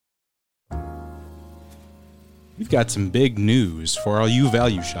We've got some big news for all you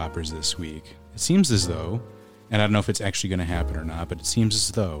value shoppers this week. It seems as though, and I don't know if it's actually going to happen or not, but it seems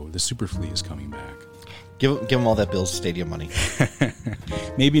as though the Super Flea is coming back. Give them all that Bills Stadium money.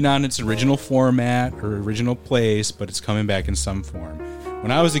 Maybe not in its original format or original place, but it's coming back in some form.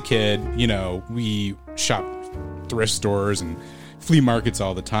 When I was a kid, we shopped thrift stores and flea markets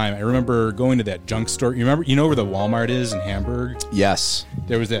all the time. I remember going to that junk store. You know where the Walmart is in Hamburg? Yes.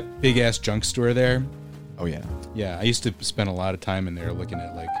 There was that big-ass junk store there. Oh, yeah. Yeah, I used to spend a lot of time in there looking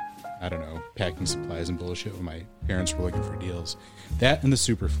at, packing supplies and bullshit when my parents were looking for deals. That and the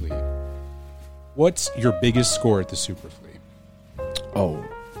Super Flea. What's your biggest score at the Super Flea? Oh,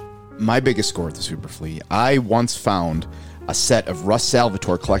 my biggest score at the Super Flea. I once found a set of Russ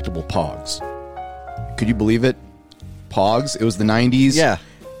Salvatore collectible Pogs. Could you believe it? Pogs. It was the 90s. Yeah.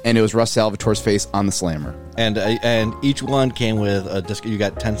 And it was Russ Salvatore's face on the slammer. And each one came with a disc. You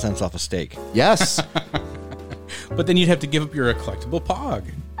got 10 cents off a steak. Yes. But then you'd have to give up your collectible Pog.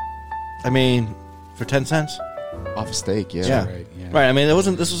 I mean, for 10 cents? Off a steak, yeah. Yeah. Right. I mean,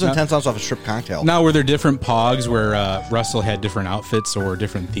 this wasn't 10 cents off a strip cocktail. Now, were there different Pogs where Russell had different outfits or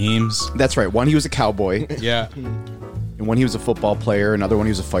different themes? That's right. One, he was a cowboy. Yeah. And one, he was a football player. Another one,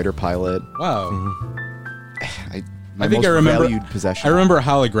 he was a fighter pilot. Wow. My I think most I remember. valued possession. I remember a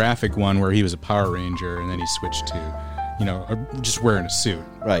holographic one where he was a Power Ranger, and then he switched to, just wearing a suit,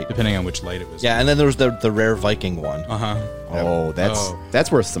 Right. Depending on which light it was. Yeah, and then there was the rare Viking one. Oh,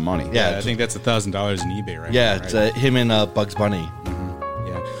 that's worth some money. Yeah, I think that's $1,000 in eBay right yeah, now. it's right? him and Bugs Bunny.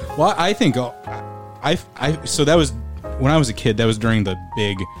 Yeah. Well, I think so that was when I was a kid. That was during the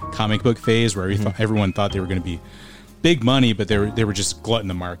big comic book phase where everyone thought they were going to be big money, but they were just glutting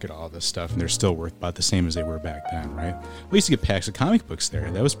the market, all this stuff, and they're still worth about the same as they were back then, right? We used to get packs of comic books there.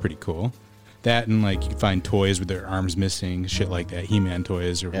 That was pretty cool. That and you could find toys with their arms missing, shit like that, He-Man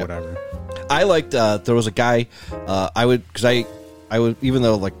toys or whatever. I liked. There was a guy. I would even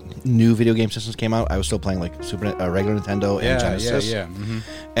though new video game systems came out, I was still playing regular Nintendo and Genesis. Yeah. Mm-hmm.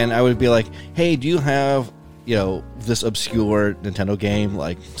 And I would be like, "Hey, do you have this obscure Nintendo game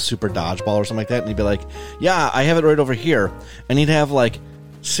like Super Dodgeball or something like that?" And he'd be like, "Yeah, I have it right over here." And he'd have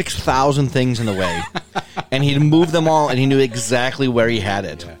 6,000 things in the way, and he'd move them all, and he knew exactly where he had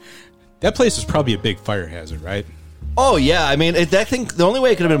it. Yeah. That place was probably a big fire hazard, right? Oh, yeah. I mean, the only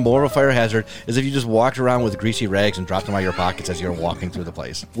way it could have been more of a fire hazard is if you just walked around with greasy rags and dropped them out of your pockets as you were walking through the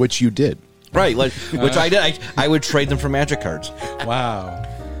place. Which you did. Right, which I did. I would trade them for magic cards. Wow.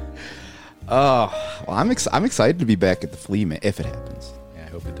 Well, I'm excited to be back at the Flea, if it happens. Yeah, I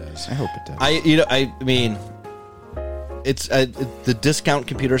hope it does. I hope it does. I mean, it's the discount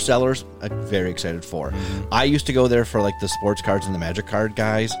computer sellers I'm very excited for. Mm-hmm. I used to go there for the sports cards and the magic card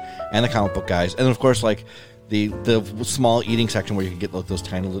guys and the comic book guys, and of course the small eating section where you can get those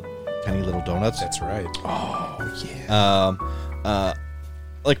tiny little donuts. That's right. Oh yeah.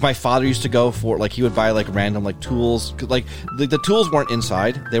 My father used to go for he would buy random tools, because the tools weren't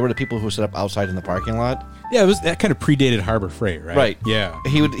inside; they were the people who set up outside in the parking lot. Yeah, that kind of predated Harbor Freight, right? Right. Yeah.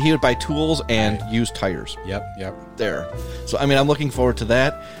 He would buy tools and used tires. Yep. There. So I mean, I'm looking forward to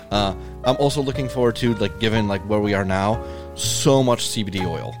that. I'm also looking forward to given where we are now, so much CBD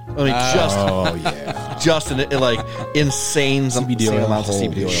oil. I mean, just insane CBD oil, amounts of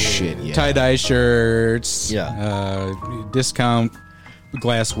CBD oil. Shit, yeah. Tie-dye shirts. Yeah. Discount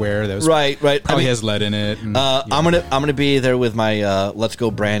glassware. That was right. Probably has lead in it. And, I'm gonna be there with my Let's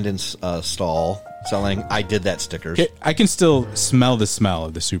Go Brandon's stall selling I Did That stickers. I can still smell the smell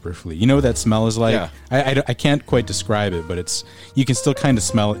of the Super Flea. You know what that smell is like? Yeah. I can't quite describe it, but you can still kind of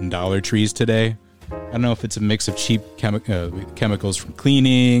smell it in Dollar Trees today. I don't know if it's a mix of cheap chemicals from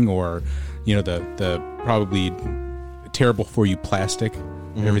cleaning or, the probably terrible for you plastic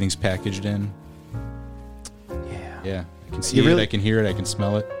everything's packaged in. Yeah. I can see it, I can hear it, I can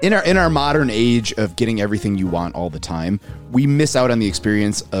smell it. In our modern age of getting everything you want all the time, we miss out on the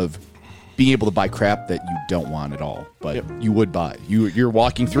experience of being able to buy crap that you don't want at all, but you would buy. You're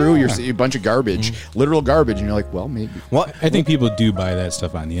walking through, you're seeing a bunch of garbage, literal garbage, and you're like, well, maybe. Well, I think people do buy that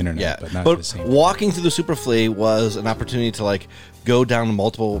stuff on the internet, but not the same. Walking through the Super Flea was an opportunity to go down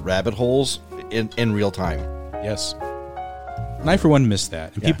multiple rabbit holes in real time. Yes. And I, for one, miss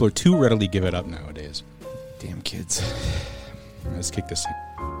that. And people are too readily give it up nowadays. Damn kids. Let's kick this in.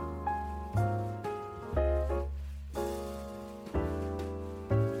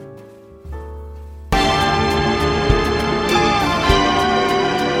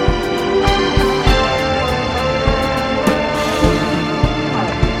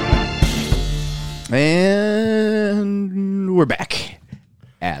 And we're back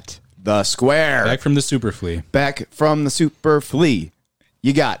at the square. Back from the Super Flea. Back from the Super Flea.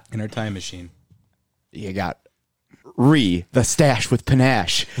 You got in our time machine. You got the stash with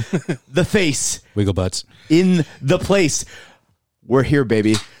panache, the face Wiggle butts. in the place. We're here,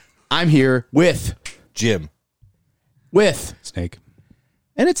 baby. I'm here with Jim. Snake.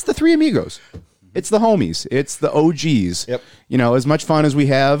 And it's the three amigos. It's the homies. It's the OGs. Yep. You know, as much fun as we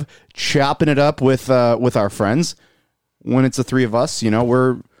have chopping it up with our friends, when it's the three of us, you know,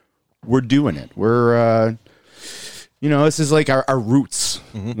 we're doing it. We're you know, this is like our roots.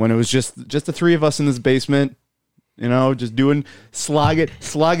 When it was just the three of us in this basement, you know, just slogging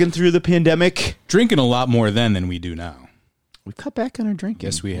through the pandemic. Drinking a lot more then than we do now. We've cut back on our drinking.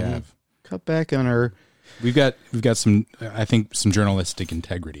 Yes, we have. Cut back on our. We've got some, I think, some journalistic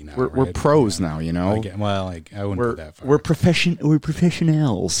integrity now. We're right? pros now, you know. I wouldn't go that far. We're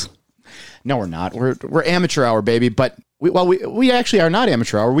professionals. No, we're not. We're amateur hour, baby. But we actually are not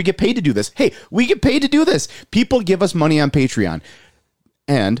amateur hour. We get paid to do this. Hey, we get paid to do this. People give us money on Patreon,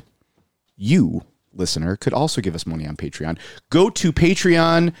 and you, listener, could also give us money on Patreon. Go to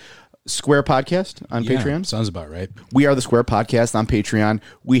Patreon. Square Podcast on Patreon. Sounds about right. We are the Square Podcast on Patreon.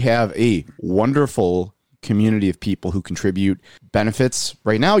 We have a wonderful community of people who contribute benefits.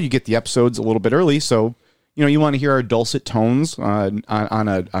 Right now, you get the episodes a little bit early, so you know you want to hear our dulcet tones on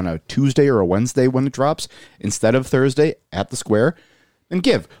a Tuesday or a Wednesday when it drops instead of Thursday at the Square. And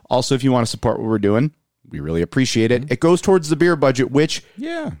give. Also, if you want to support what we're doing, we really appreciate it. It goes towards the beer budget, which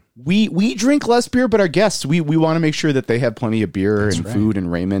we drink less beer, but our guests, we want to make sure that they have plenty of beer food and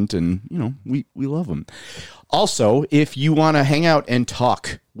raiment, and you know we love them. Also, if you want to hang out and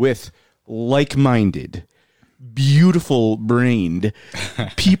talk with like-minded, beautiful-brained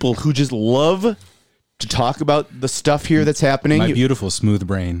people who just love to talk about the stuff here that's happening, My beautiful smooth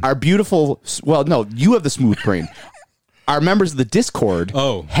brain. our beautiful. Well, no, you have the smooth brain. Our members of the Discord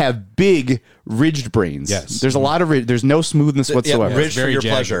have big ridged brains. Yes. There's a lot of there's no smoothness whatsoever. Ridged for very your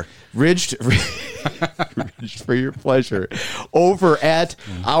jagged. pleasure. Ridged for your pleasure. Over at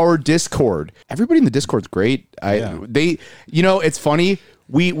our Discord. Everybody in the Discord's great. They you know, it's funny.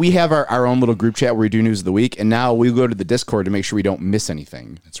 We have our own little group chat where we do news of the week, and now we go to the Discord to make sure we don't miss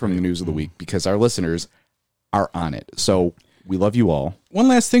anything from the news of the week because our listeners are on it. So we love you all. One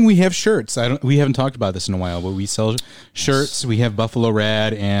last thing, we have shirts. We haven't talked about this in a while, but we sell shirts. We have Buffalo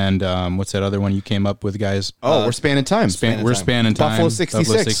Rad and what's that other one you came up with, guys? We're spanning time. We're spanning time. Buffalo 66.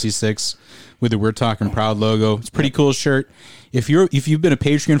 Buffalo 66 with the We're Talking Proud logo. It's a pretty cool shirt. If you've been a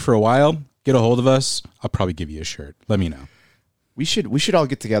Patreon for a while, get a hold of us. I'll probably give you a shirt. Let me know. We should all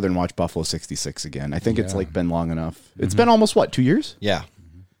get together and watch Buffalo 66 again. I think it's like been long enough. It's been almost 2 years? Yeah.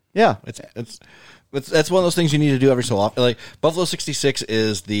 Yeah. That's one of those things you need to do every so often. Like Buffalo 66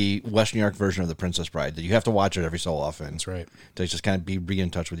 is the West New York version of The Princess Bride. That you have to watch it every so often. That's right. To just kind of be in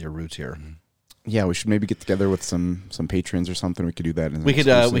touch with your roots here. Yeah, we should maybe get together with some patrons or something. We could do that. We could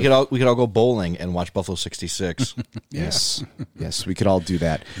all go bowling and watch Buffalo 66. Yes, we could all do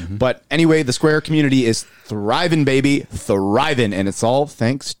that. But anyway, the Square community is thriving, baby, thriving, and it's all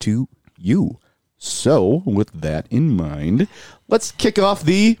thanks to you. So, with that in mind, let's kick off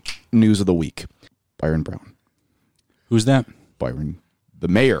the news of the week. Byron Brown. Who's that? Byron, the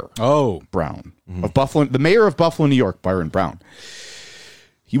mayor. Brown of Buffalo, the mayor of Buffalo, New York. Byron Brown.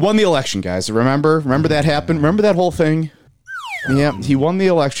 He won the election, guys. Remember that happened? Remember that whole thing? Yeah, he won the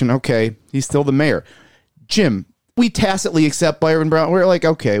election. Okay, he's still the mayor. Jim, we tacitly accept Byron Brown. We're like,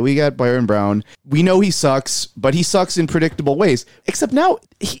 okay, we got Byron Brown. We know he sucks, but he sucks in predictable ways. Except now,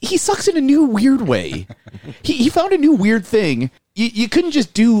 he sucks in a new weird way. He found a new weird thing. You couldn't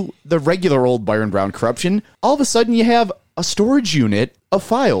just do the regular old Byron Brown corruption. All of a sudden, you have a storage unit of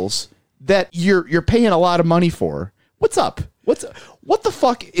files that you're paying a lot of money for. What's up? What the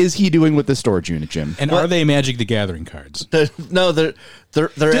fuck is he doing with the storage unit, Jim? And are they Magic the Gathering cards? No, they're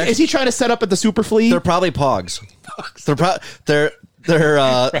Is he trying to set up at the Super Flea? They're probably Pogs. They're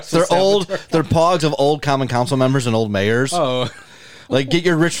old. They're Pogs of old Common Council members and old mayors. Oh, like get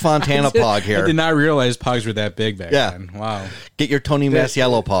your Rich Fontana Pog here. I did not realize Pogs were that big back then. Wow. Get your Tony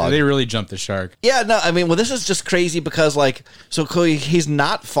Masiello Pog. They really jumped the shark. Yeah, no, I mean, well, this is just crazy because, like, so he's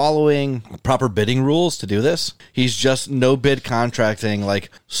not following proper bidding rules to do this. He's just no bid contracting, like,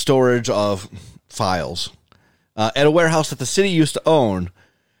 storage of files at a warehouse that the city used to own,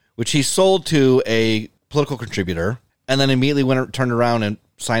 which he sold to a political contributor, and then immediately turned around and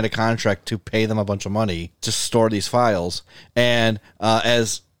signed a contract to pay them a bunch of money to store these files. And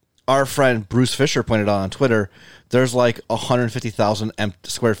as our friend Bruce Fisher pointed out on Twitter, there's like 150,000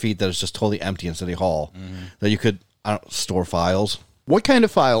 square feet that is just totally empty in City Hall that you could store files. What kind of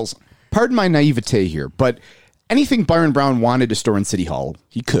files? Pardon my naivete here, but anything Byron Brown wanted to store in City Hall,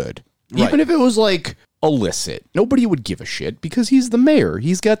 he could. Right. Even if it was like illicit. Nobody would give a shit because he's the mayor.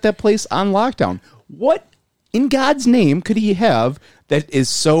 He's got that place on lockdown. What in God's name could he have that is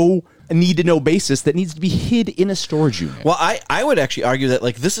so a need-to-know basis that needs to be hid in a storage unit? Well, I would actually argue that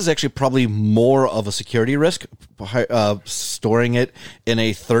like this is actually probably more of a security risk, storing it in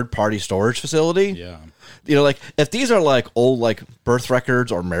a third-party storage facility. Yeah. You know, like if these are like old like birth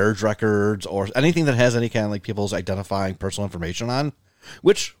records or marriage records or anything that has any kind of like people's identifying personal information on,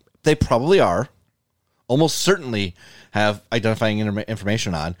 which they probably are, almost certainly have identifying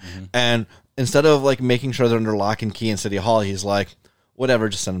information on, and instead of like making sure they're under lock and key in City Hall, he's like, whatever,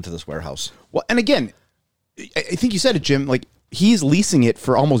 just send them to this warehouse. Well, and again, I think you said it, Jim. Like he's leasing it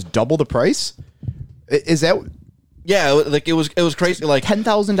for almost double the price. Is that? Yeah, like it was crazy. Like $10,000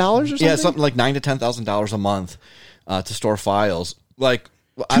 or something. Yeah, something like $9,000 to $10,000 a month to store files. Like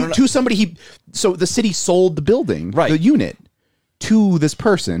I don't know. To somebody so the city sold the building, right, the unit, to this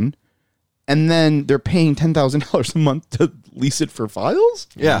person, and then they're paying $10,000 a month to lease it for files.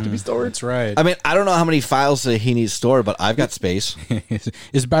 Yeah, to be stored. That's right. I mean, I don't know how many files that he needs stored, but I've got space.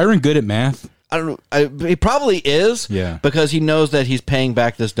 Is Byron good at math? I don't know. He probably is. Yeah. Because he knows that he's paying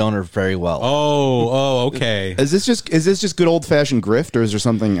back this donor very well. Oh, okay. Is this just good old fashioned grift, or is there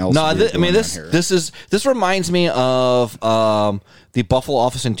something else? No, this reminds me of the Buffalo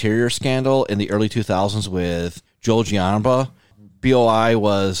Office Interior scandal in the early 2000s with Joel Gianba. BOI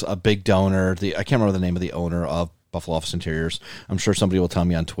was a big donor. I can't remember the name of the owner of Buffalo Office Interiors. I'm sure somebody will tell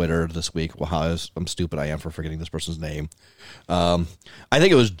me on Twitter this week how I'm stupid I am for forgetting this person's name. I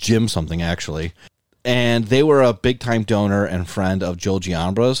think it was Jim something, actually. And they were a big-time donor and friend of Joel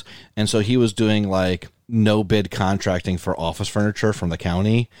Giambra's. And so he was doing, like, no-bid contracting for office furniture from the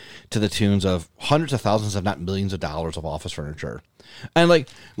county to the tunes of hundreds of thousands, if not millions of dollars of office furniture. And, like,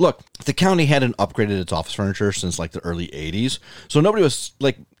 look, the county hadn't upgraded its office furniture since, like, the early 80s. So nobody was,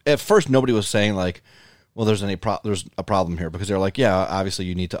 like, at first nobody was saying, like, well, there's a problem here, because they're like, yeah, obviously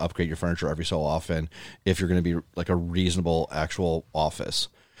you need to upgrade your furniture every so often if you're going to be like a reasonable actual office.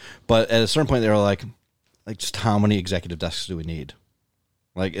 But at a certain point, they were like just how many executive desks do we need?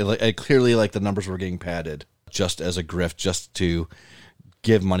 Like clearly, like the numbers were getting padded just as a grift, just to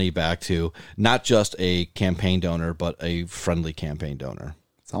give money back to not just a campaign donor, but a friendly campaign donor.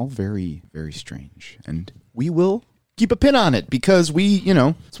 It's all very, very strange, and we will keep a pin on it because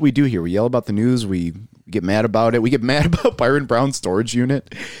that's what we do here. We yell about the news. We get mad about it. We get mad about Byron Brown's storage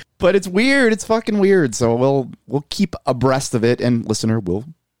unit, but it's weird. It's fucking weird. So we'll keep abreast of it, and listener, we'll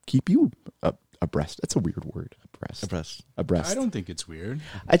keep you abreast. That's a weird word. Abreast. I don't think it's weird.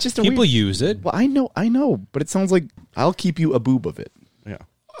 It's just people use it. Well, I know, but it sounds like I'll keep you a boob of it. Yeah.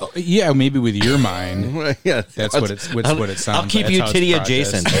 Yeah, maybe with your mind. Yeah, that's what it sounds. I'll keep you titty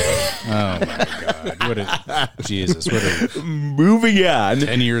adjacent. Oh my god! Jesus! Moving on.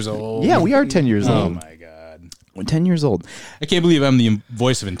 10 years old. Yeah, we are 10 years old. Oh my god! We're 10 years old. I can't believe I'm the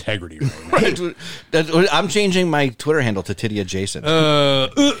voice of integrity right now. I'm changing my Twitter handle to titty adjacent.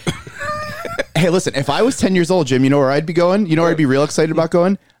 Hey, listen, if I was 10 years old, Jim, you know where I'd be going? You know where I'd be real excited about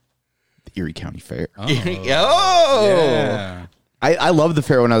going? The Erie County Fair. Oh. Yeah. I loved the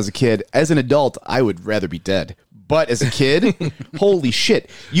fair when I was a kid. As an adult, I would rather be dead. But as a kid, holy shit.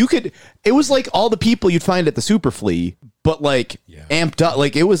 It was like all the people you'd find at the Super Flea, but like amped up.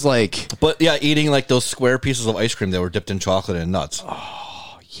 Like it was like. But yeah, eating like those square pieces of ice cream that were dipped in chocolate and nuts.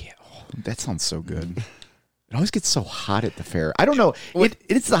 Oh, yeah. That sounds so good. It always gets so hot at the fair. I don't know.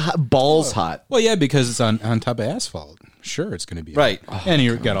 It's the balls hot. Well, yeah, because it's on top of asphalt. Sure, it's going to be right, and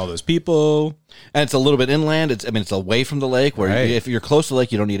you've got all those people, and it's a little bit inland. It's away from the lake. Where if you're close to the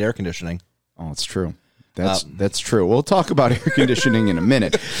lake, you don't need air conditioning. Oh, it's true. That's true. We'll talk about air conditioning in a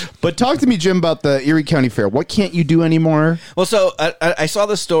minute, but talk to me, Jim, about the Erie County Fair. What can't you do anymore? Well, so I saw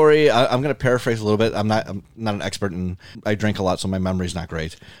this story. I'm going to paraphrase a little bit. I'm not an expert, and I drink a lot, so my memory's not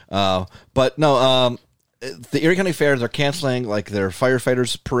great. But no. The Erie County Fair, they're canceling like their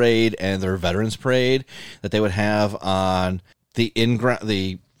firefighters parade and their veterans parade that they would have on the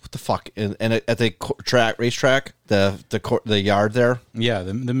what the fuck and at the racetrack, the yard there. Yeah,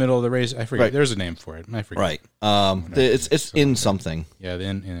 the middle of the race. I forget. Right. There's a name for it. I forget. Right. It's in something. Yeah.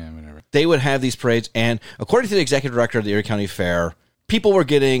 Whatever. They would have these parades, and according to the executive director of the Erie County Fair, people were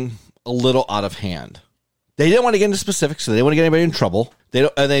getting a little out of hand. They didn't want to get into specifics, so they didn't want to get anybody in trouble. They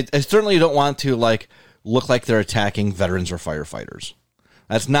certainly don't want to look like they're attacking veterans or firefighters.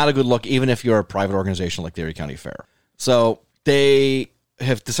 That's not a good look, even if you're a private organization like the Erie County Fair. So they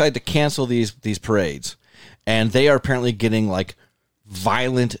have decided to cancel these parades, and they are apparently getting like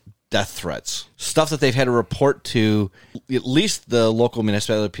violent death threats, stuff that they've had to report to at least the local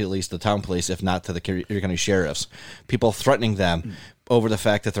municipality police, the town police, if not to the Erie County sheriffs. People threatening them over the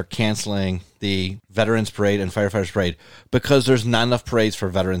fact that they're canceling the Veterans Parade and Firefighters Parade because there's not enough parades for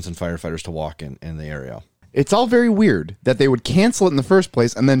veterans and firefighters to walk in the area. It's all very weird that they would cancel it in the first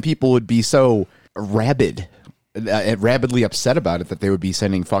place, and then people would be so rabidly upset about it that they would be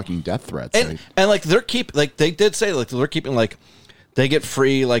sending fucking death threats. And like they did say like they're keeping like they get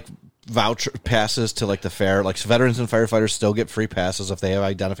free like voucher passes to like the fair. Like veterans and firefighters still get free passes if they have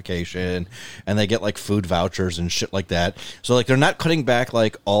identification, and they get like food vouchers and shit like that. So like they're not cutting back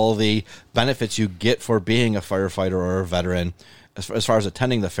like all the benefits you get for being a firefighter or a veteran as far as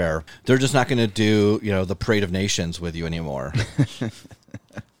attending the fair. They're just not going to do, you know, the Parade of Nations with you anymore.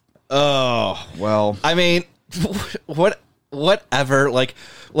 Oh, well, I mean, whatever. Like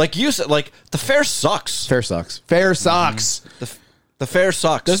you said, like the fair sucks. Fair sucks. Fair sucks. The fair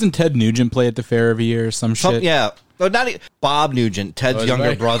sucks. Doesn't Ted Nugent play at the fair every year or some shit? Yeah. But Bob Nugent, Ted's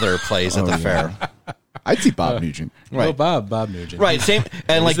younger brother, plays at the fair. I'd see Bob Nugent. Right. Oh, Bob Nugent. Right. Same.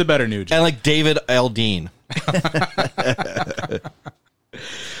 And He's the better Nugent. And like David Aldean.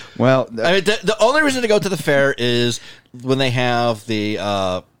 Well, I mean, the only reason to go to the fair is when they have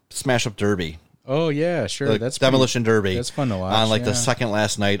the Smash Up Derby. Oh yeah, sure. That's Demolition Derby. That's fun to watch. On like the second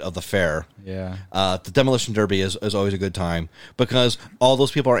last night of the fair. Yeah. The Demolition Derby is always a good time because all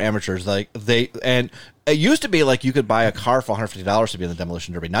those people are amateurs. Like and it used to be like you could buy a car for $150 to be in the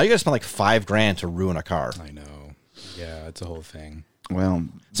Demolition Derby. Now you got to spend like $5,000 to ruin a car. I know. Yeah, it's a whole thing. Well,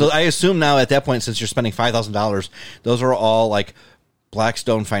 so I assume now at that point, since you're spending $5,000, those are all like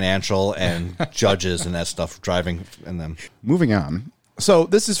Blackstone Financial and judges and that stuff driving in them. Moving on. So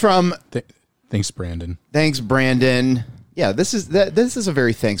this is from. Thanks, Brandon. Thanks, Brandon. Yeah, this is a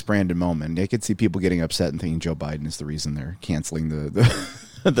very thanks, Brandon moment. I could see people getting upset and thinking Joe Biden is the reason they're canceling the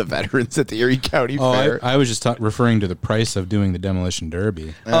the veterans at the Erie County Fair. I was just referring to the price of doing the Demolition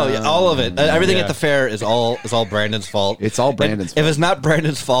Derby. Oh yeah, all of it. Everything at the fair is all Brandon's fault. It's all Brandon's fault. If it's not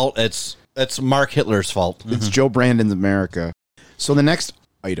Brandon's fault, it's Mark Hitler's fault. It's Joe Brandon's America. So the next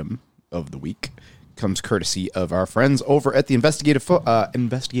item of the week comes courtesy of our friends over at the Investigative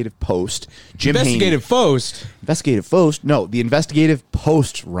Post. Jim Investigative Post? Investigative Post? No, the Investigative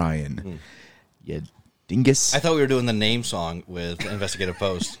Post, Ryan. Yeah, dingus. I thought we were doing the name song with Investigative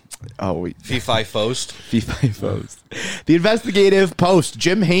Post. Oh, Fee-Fi Post. Fee-Fi Post. The Investigative Post,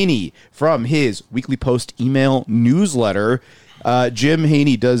 Jim Haney, from his Weekly Post email newsletter. Jim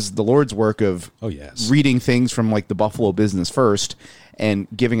Haney does the Lord's work of reading things from like the Buffalo Business First and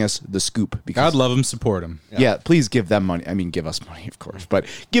giving us the scoop. Because, God love him, support him. Yeah, please give them money. I mean, give us money, of course, but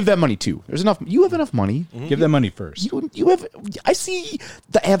give them money too. There's enough. You have enough money. Mm-hmm. Give them money first. You have. I see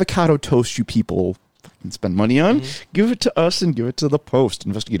the avocado toast you people spend money on. Mm-hmm. Give it to us and give it to the Post,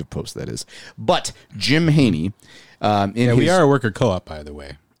 Investigative Post, that is. But Jim Haney, we are a worker co-op, by the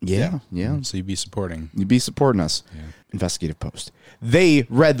way. Yeah. So you'd be supporting us. Yeah. Investigative Post. They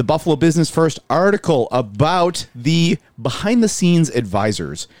read the Buffalo Business First article about the behind-the-scenes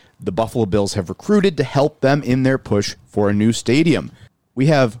advisors the Buffalo Bills have recruited to help them in their push for a new stadium. We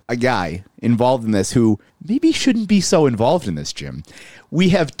have a guy involved in this who maybe shouldn't be so involved in this, Jim. We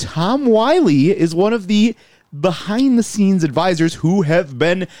have Tom Wiley is one of the behind-the-scenes advisors who have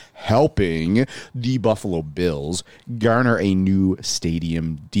been helping the Buffalo Bills garner a new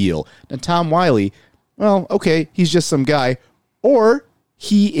stadium deal. Now, Tom Wiley, well, okay, he's just some guy, or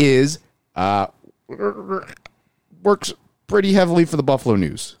he is works pretty heavily for the Buffalo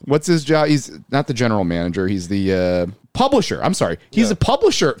News. What's his job? He's not the general manager. He's the publisher. I'm sorry. He's a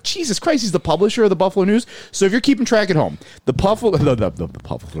publisher. Jesus Christ, he's the publisher of the Buffalo News. So if you're keeping track at home, the Buffalo.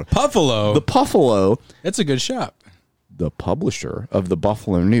 That's a good shop. The publisher of the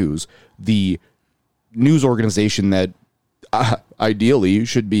Buffalo News, the news organization that ideally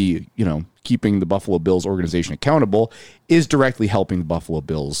should be, keeping the Buffalo Bills organization accountable, is directly helping the Buffalo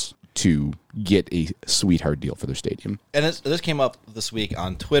Bills to get a sweetheart deal for their stadium. And this came up this week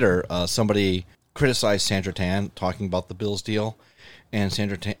on Twitter. Somebody criticized Sandra Tan talking about the Bills deal, and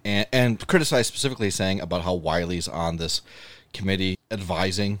Sandra Tan, and criticized specifically saying about how Wiley's on this committee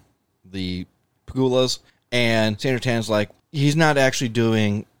advising the Pagulas, and Sandra Tan's like, he's not actually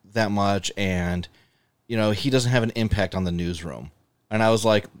doing that much, and he doesn't have an impact on the newsroom. And I was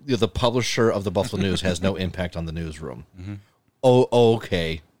like, the publisher of the Buffalo News has no impact on the newsroom. Mm-hmm. Oh,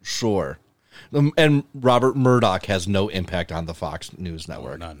 okay, sure. And Robert Murdoch has no impact on the Fox News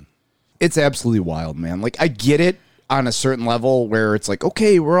Network. None. It's absolutely wild, man. Like, I get it on a certain level where it's like,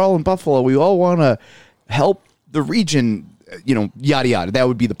 okay, we're all in Buffalo. We all want to help the region, yada, yada. That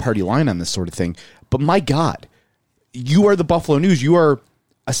would be the party line on this sort of thing. But my God, you are the Buffalo News. You are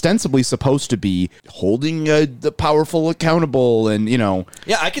ostensibly supposed to be holding the powerful accountable and,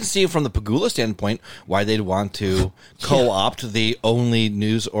 Yeah, I can see from the Pagula standpoint why they'd want to co-opt the only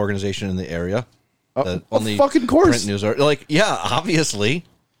news organization in the area. The only fucking course. print news. Obviously.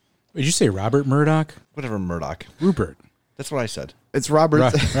 Did you say Robert Murdoch? Whatever, Murdoch. Rupert. That's what I said. It's Robert.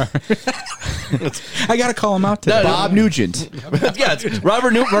 I got to call him out today. Bob Nugent. Yeah,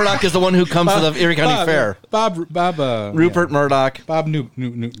 Robert Murdoch is the one who comes to the Erie County Fair. Rupert Murdoch. Bob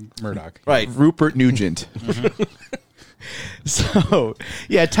Murdoch. Right. Rupert Nugent. So,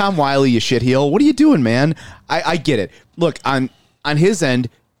 yeah, Tom Wiley, you shitheel. What are you doing, man? I get it. Look, on his end,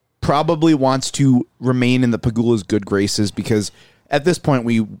 probably wants to remain in the Pagula's good graces because at this point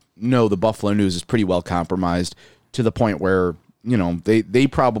we know the Buffalo News is pretty well compromised to the point where, you know, they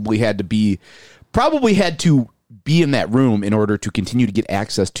probably had to be in that room in order to continue to get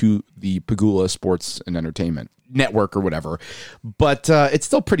access to the Pagula Sports and Entertainment Network or whatever. But it's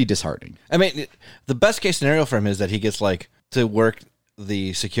still pretty disheartening. I mean, the best case scenario for him is that he gets to work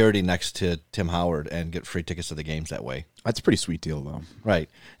the security next to Tim Howard and get free tickets to the games that way. That's a pretty sweet deal, though. Right.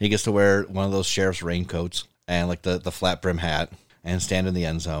 He gets to wear one of those sheriff's raincoats and the flat brim hat and stand in the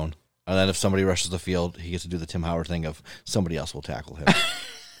end zone. And then if somebody rushes the field, he gets to do the Tim Howard thing of somebody else will tackle him.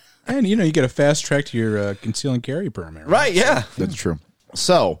 And, you get a fast track to your conceal and carry permit. Right, yeah. That's true.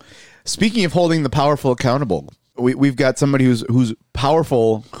 So, speaking of holding the powerful accountable, we've got somebody who's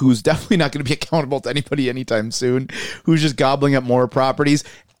powerful, who's definitely not going to be accountable to anybody anytime soon, who's just gobbling up more properties.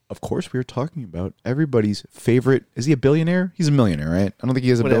 Of course, we were talking about everybody's favorite. Is he a billionaire? He's a millionaire, right? I don't think he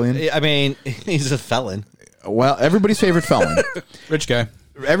has a billion. I mean, he's a felon. Well, everybody's favorite felon. Rich guy.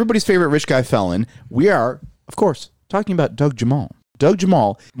 Everybody's favorite rich guy felon. We are, of course, talking about Doug Jamal. Doug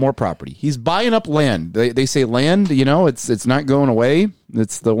Jamal, more property. He's buying up land. They say land, it's not going away.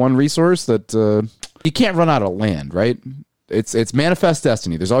 It's the one resource that you can't run out of land, right? It's manifest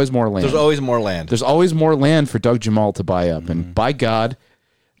destiny. There's always more land. There's always more land. There's always more land for Doug Jamal to buy up. And by God,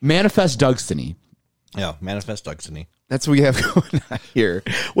 manifest Dougstony. Yeah, manifest Dougstony. That's what we have going on here.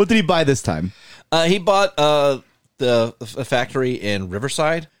 What did he buy this time? He bought the factory in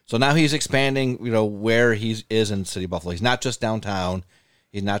Riverside. So now he's expanding, where he is in the city of Buffalo. He's not just downtown.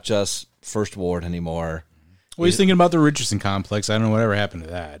 He's not just First Ward anymore. Well, he's thinking about the Richardson complex. I don't know whatever happened to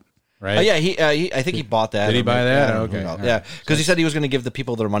that. Right? I think he bought that. Did he buy that? Yeah, Okay. Yeah, because he said he was going to give the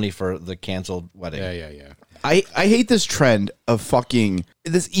people their money for the canceled wedding. Yeah. I hate this trend of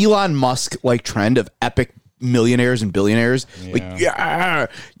this Elon Musk trend of epic millionaires and billionaires. Yeah.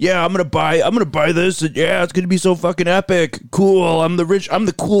 I'm gonna buy this, and it's gonna be so fucking epic. Cool. I'm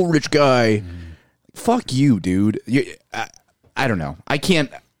the cool rich guy. Fuck you, dude. I don't know. I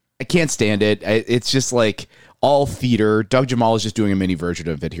can't stand it. It's just all theater. Doug Jamal is just doing a mini version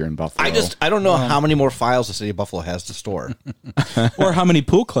of it here in Buffalo. I don't know how many more files the city of Buffalo has to store. Or how many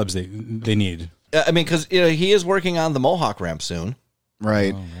pool clubs they need. I mean, because he is working on the Mohawk ramp soon.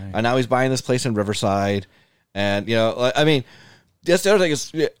 Right. And now he's buying this place in Riverside. And, I mean, that's the other thing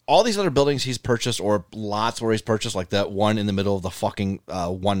is all these other buildings he's purchased or lots where he's purchased, like that one in the middle of the fucking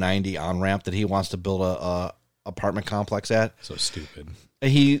 190 on-ramp that he wants to build a apartment complex at. So stupid.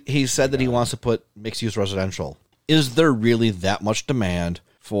 He said that he wants to put mixed-use residential. Is there really that much demand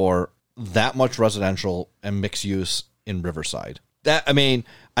for that much residential and mixed use in Riverside?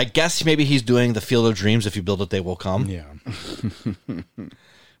 I guess maybe he's doing the Field of Dreams. If you build it, they will come. Yeah.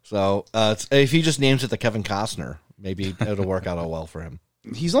 So if he just names it the Kevin Costner, maybe it'll work out all well for him.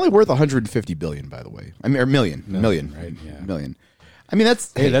 He's only worth $150 billion, by the way. I mean, or million, right? Yeah. Million. I mean,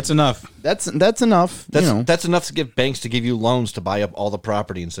 that's enough. That's enough. That's enough to give banks to give you loans to buy up all the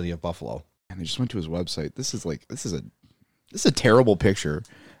property in the city of Buffalo. And I just went to his website. This is a terrible picture.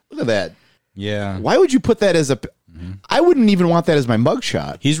 Look at that. Yeah. Why would you put that as a? I wouldn't even want that as my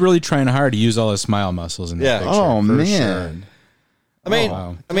mugshot. He's really trying hard to use all his smile muscles in that picture. Oh man. Sure. I mean,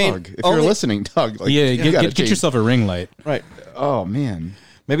 Doug, if you're listening, Doug, get yourself a ring light. Right. Oh man.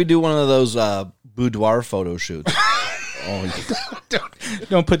 Maybe do one of those boudoir photo shoots.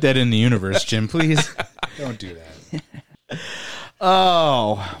 Don't put that in the universe, Jim. Please don't do that.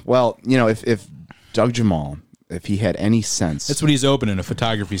 Oh well, if Doug Jamal, if he had any sense, that's what he's opening, a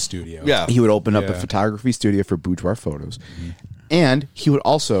photography studio. Yeah, he would open up a photography studio for boudoir photos, and he would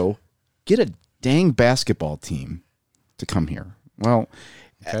also get a dang basketball team to come here. Well,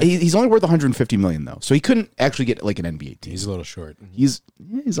 he's only worth $150 million though, so he couldn't actually get an NBA team. He's a little short. He's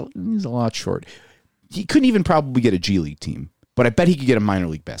a lot short. He couldn't even probably get a G League team, but I bet he could get a minor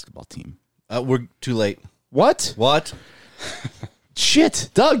league basketball team. We're too late. What? Shit,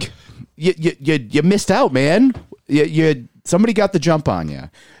 Doug, you missed out, man. Somebody got the jump on you.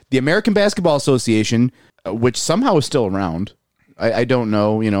 The American Basketball Association, which somehow is still around. I don't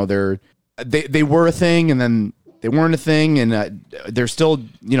know. They were a thing, and then they weren't a thing, and they're still,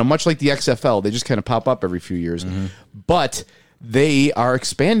 much like the XFL. They just kind of pop up every few years, but they are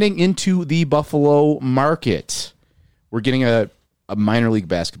expanding into the Buffalo market. We're getting a a minor league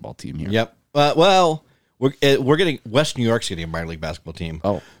basketball team here. Yep. Well, we're getting West New York's getting a minor league basketball team.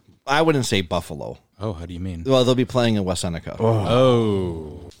 Oh. I wouldn't say Buffalo. Oh, how do you mean? Well, they'll be playing in West Seneca.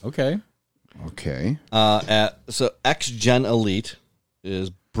 Oh, okay. Okay. So X-Gen Elite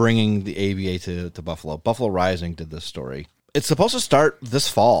is bringing the ABA to Buffalo. Buffalo Rising did this story. It's supposed to start this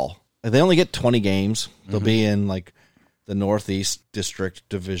fall. They only get 20 games. They'll be in like the Northeast District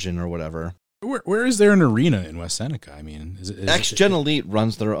Division or whatever. Where is there an arena in West Seneca? I mean, is X-Gen Elite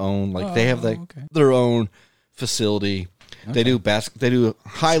runs their own, like they have their own facility. Okay. They do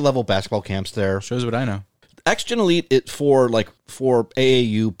high level basketball camps there. Shows what I know. X-Gen Elite for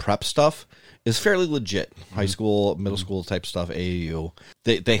AAU prep stuff is fairly legit. High school, middle school type stuff. AAU.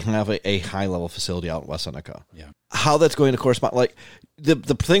 They have a high level facility out in West Seneca. Yeah. How that's going to correspond, like the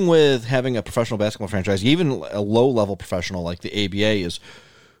thing with having a professional basketball franchise, even a low level professional like the ABA, is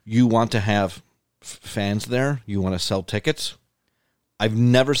you want to have fans there. You want to sell tickets. I've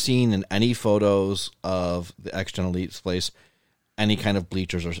never seen in any photos of the X-Gen Elite's place any kind of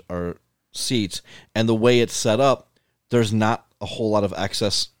bleachers or seats. And the way it's set up, there's not a whole lot of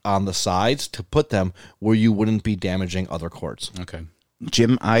excess on the sides to put them where you wouldn't be damaging other courts. Okay.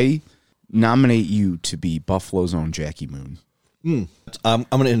 Jim, I nominate you to be Buffalo's own Jackie Moon. I'm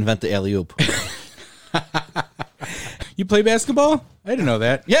going to invent the alley-oop. You play basketball? I didn't know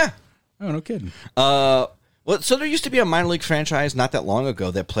that. Yeah. Oh, no kidding. Well, so there used to be a minor league franchise not that long ago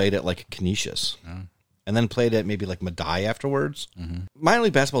that played at like Canisius, and then played at maybe like Madai afterwards. Minor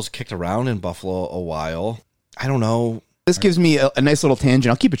league basketball's kicked around in Buffalo a while. I don't know. This gives me a nice little tangent.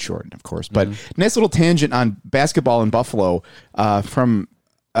 I'll keep it short, of course, but nice little tangent on basketball in Buffalo from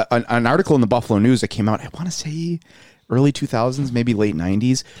an article in the Buffalo News that came out, I want to say early 2000s, maybe late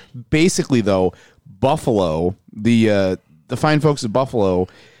 90s. Basically, though, Buffalo, the fine folks of Buffalo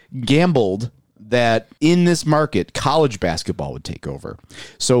gambled that in this market, college basketball would take over.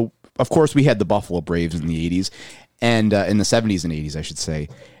 So, of course, we had the Buffalo Braves in the 80s, and in the 70s and 80s, I should say.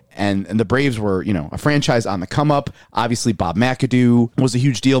 And the Braves were, a franchise on the come up. Obviously, Bob McAdoo was a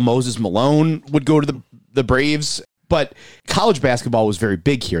huge deal. Moses Malone would go to the Braves. But college basketball was very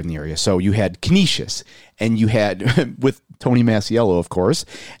big here in the area. So you had Canisius, and you had, with Tony Masiello, of course,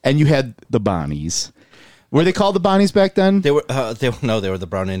 and you had the Bonnies. Were they called the Bonnies back then? They were the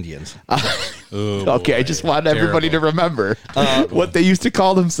Brown Indians. Okay, I just want everybody to remember what they used to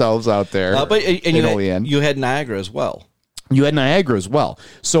call themselves out there. You had Niagara as well. You had Niagara as well.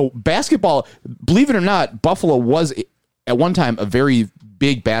 So basketball, believe it or not, Buffalo was at one time a very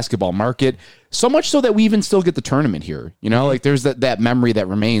big basketball market. So much so that we even still get the tournament here. Like there's that memory that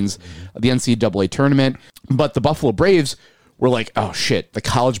remains of the NCAA tournament. But the Buffalo Braves were like, oh shit, the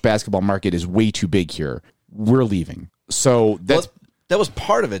college basketball market is way too big here. We're leaving. So that was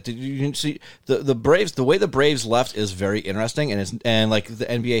part of it. Did you see the Braves? The way the Braves left is very interesting, and like the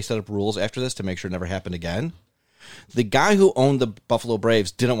NBA set up rules after this to make sure it never happened again. The guy who owned the Buffalo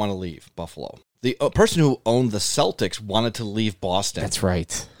Braves didn't want to leave Buffalo. The person who owned the Celtics wanted to leave Boston. That's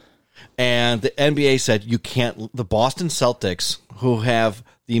right. And the NBA said you can't. The Boston Celtics, who have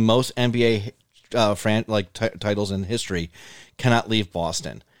the most NBA titles in history, cannot leave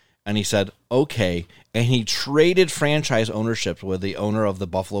Boston. And he said, okay. And he traded franchise ownership with the owner of the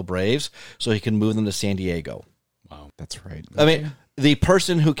Buffalo Braves so he can move them to San Diego. Wow, that's right. I mean, the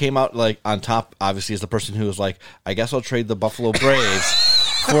person who came out like on top, obviously, is the person who was like, I guess I'll trade the Buffalo Braves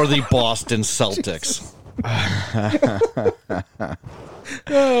for the Boston Celtics.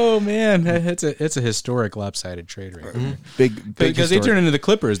 Oh man, it's a historic lopsided trade right there. Big because they turned into the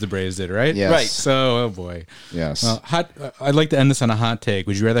Clippers. The Braves did, right? Yes. Right. So, oh boy. Yes. Well, I'd like to end this on a hot take.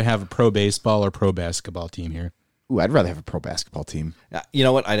 Would you rather have a pro baseball or pro basketball team here? Ooh, I'd rather have a pro basketball team. You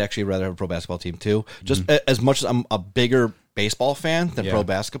know what? I'd actually rather have a pro basketball team too. Just as much as I'm a bigger baseball fan than pro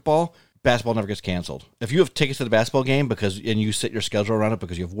basketball. Basketball never gets canceled. If you have tickets to the basketball game and you set your schedule around it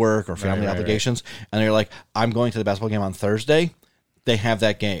because you have work or family obligations, and you're like, I'm going to the basketball game on Thursday, they have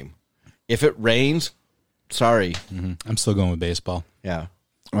that game. If it rains, sorry. I'm still going with baseball. Yeah.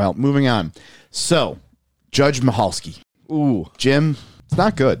 Well, moving on. So, Judge Mihalski. Ooh, Jim, it's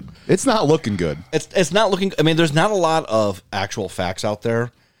not good. It's not looking good. It's not looking. I mean, there's not a lot of actual facts out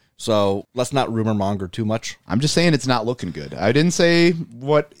there. So let's not rumor monger too much. I'm just saying it's not looking good. I didn't say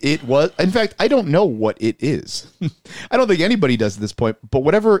what it was. In fact, I don't know what it is. I don't think anybody does at this point. But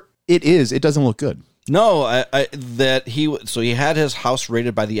whatever it is, it doesn't look good. No, he had his house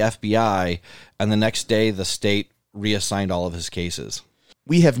raided by the FBI, and the next day the state reassigned all of his cases.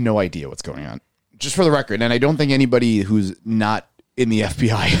 We have no idea what's going on. Just for the record, and I don't think anybody who's not in the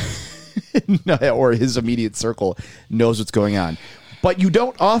FBI or his immediate circle knows what's going on. But you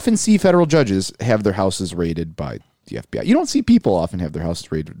don't often see federal judges have their houses raided by the FBI. You don't see people often have their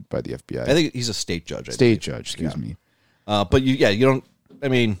houses raided by the FBI. I think he's a state judge. State judge, excuse me. But you don't. I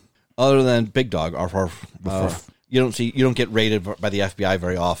mean, other than Big Dog, you don't get raided by the FBI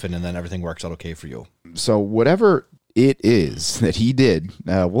very often, and then everything works out okay for you. So whatever it is that he did,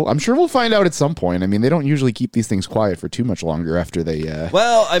 well, I'm sure we'll find out at some point. I mean, they don't usually keep these things quiet for too much longer after they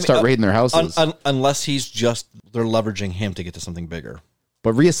start raiding their houses. Unless they're leveraging him to get to something bigger.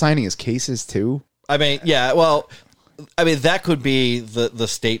 But reassigning his cases too? I mean, yeah, well, I mean, that could be the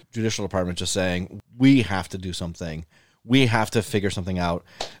state judicial department just saying, we have to do something. We have to figure something out.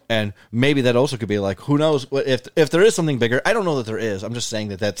 And maybe that also could be like, who knows if there is something bigger. I don't know that there is. I'm just saying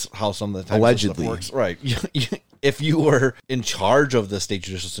that's how some of the time allegedly stuff works. Right. If you were in charge of the state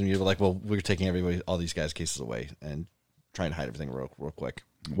judicial system, you'd be like, well, we're taking all these guys' cases away and trying to hide everything real quick.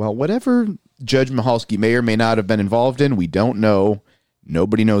 Well, whatever Judge Michalski may or may not have been involved in, we don't know.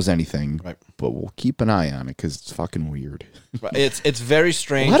 Nobody knows anything, right? But we'll keep an eye on it because it's fucking weird. It's very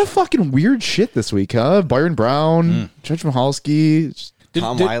strange. A lot of fucking weird shit this week, huh? Byron Brown, Judge Michalski,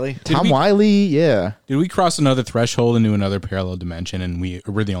 Tom Wiley. Tom Wiley, yeah. Did we cross another threshold into another parallel dimension, and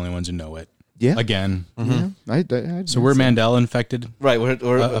we're the only ones who know it? Yeah. Again. Mm-hmm. So we're Mandela infected? Right. We're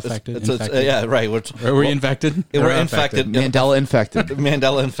affected? Yeah, right. Are we infected? We're infected. Mandela infected.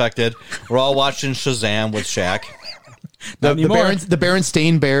 Mandela infected. We're all watching Shazam with Shaq. The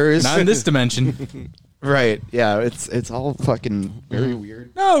Berenstain Bears. Not in this dimension. Right. Yeah, it's all fucking very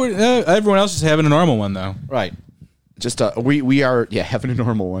weird. No, everyone else is having a normal one, though. Right. Just we are having a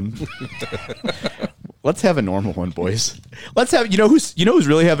normal one. Let's have a normal one, boys. Let's have who's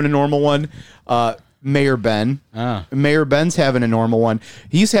really having a normal one? Mayor Ben. Mayor Ben's having a normal one.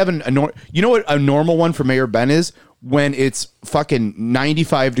 He's having you know what a normal one for Mayor Ben is? When it's fucking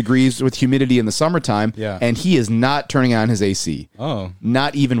 95 degrees with humidity in the summertime, and he is not turning on his AC. Oh.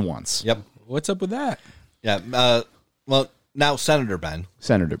 Not even once. Yep. What's up with that? Yeah. Well, now Senator Ben.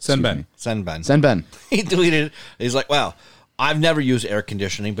 Send Ben. He tweeted, he's like, wow, I've never used air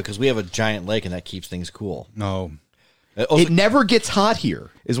conditioning because we have a giant lake and that keeps things cool. No. It never gets hot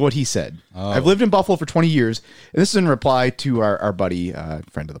here, is what he said. I've lived in Buffalo for 20 years. And this is in reply to our buddy,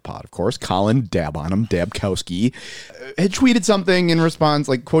 friend of the pod, of course, Colin Dabkowski, had tweeted something in response,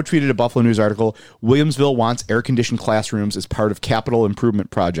 quote tweeted a Buffalo News article, Williamsville wants air-conditioned classrooms as part of capital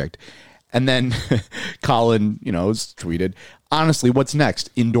improvement project. And then Colin, tweeted, honestly, what's next?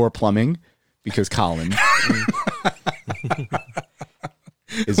 Indoor plumbing? Because Colin...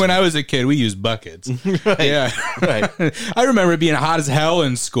 When I was a kid, we used buckets. Right. Yeah. Right. I remember it being hot as hell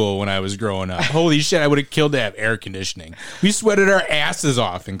in school when I was growing up. Holy shit, I would have killed to have air conditioning. We sweated our asses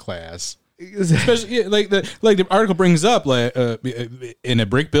off in class. Especially like the article brings up, in a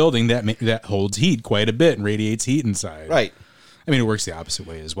brick building that holds heat quite a bit and radiates heat inside. Right. I mean, it works the opposite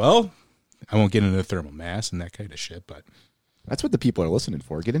way as well. I won't get into the thermal mass and that kind of shit, but that's what the people are listening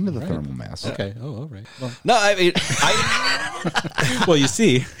for. Get into the thermal mass. Okay. Oh, all right. Well, no, I mean, well, you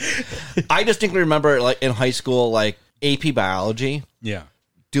see, I distinctly remember in high school, AP biology. Yeah.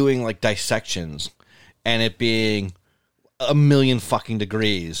 Doing dissections and it being a million fucking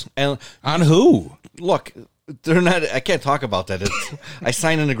degrees. And on who? Look, they're not. I can't talk about that. I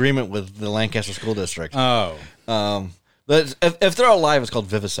signed an agreement with the Lancaster School District. Oh. But if they're alive, it's called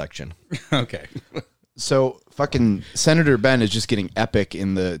vivisection. Okay. So fucking Senator Ben is just getting epic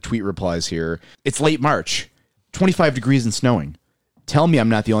in the tweet replies here. It's late March, 25 degrees and snowing. Tell me I'm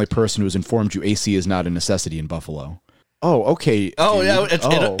not the only person who has informed you AC is not a necessity in Buffalo. Oh, okay. Oh,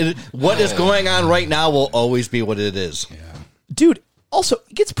 yeah. What is going on right now will always be what it is. Yeah. Dude, also,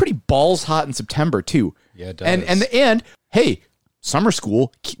 it gets pretty balls hot in September, too. Yeah, it does. And hey, summer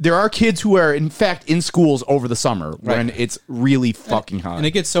school, there are kids who are, in fact, in schools over the summer when it's really fucking hot. And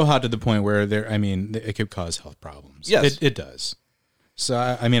it gets so hot to the point where it could cause health problems. Yes. It does. So,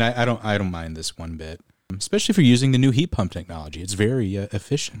 I don't mind this one bit, especially if you're using the new heat pump technology. It's very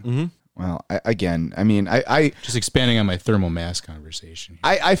efficient. Mm-hmm. Well, I just expanding on my thermal mass conversation.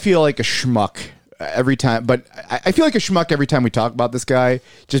 I feel like a schmuck every time, but I feel like a schmuck every time we talk about this guy,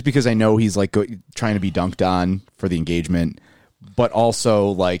 just because I know he's trying to be dunked on for the engagement, but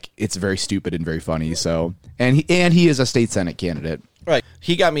also it's very stupid and very funny. So, and he is a state Senate candidate. Right.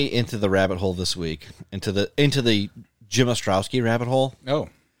 He got me into the rabbit hole this week, into the Jim Ostrowski rabbit hole. Oh.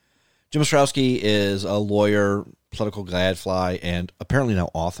 Jim Ostrowski is a lawyer, political gadfly, and apparently now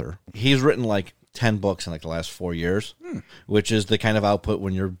author. He's written 10 books in the last 4 years, which is the kind of output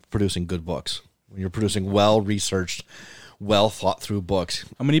when you're producing good books, when you're producing well-researched, well-thought-through books.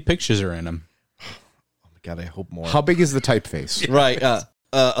 How many pictures are in them? Oh, my God, I hope more. How big is the typeface? Right.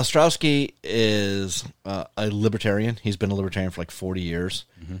 Ostrowski is a libertarian. He's been a libertarian for 40 years.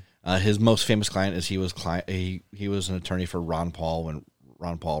 His most famous client is he was an attorney for Ron Paul when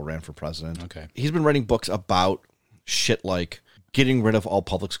Ron Paul ran for president. Okay. He's been writing books about shit like getting rid of all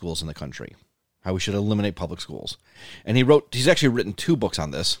public schools in the country, how we should eliminate public schools. And he's actually written 2 books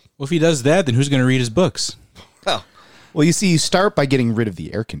on this. Well, if he does that, then who's going to read his books? Well, you see, you start by getting rid of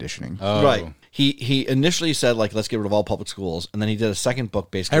the air conditioning. Oh. Right. He initially said, like, let's get rid of all public schools. And then he did a second book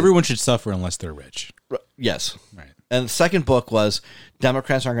basically. Everyone should suffer unless they're rich. Yes. Right. And the second book was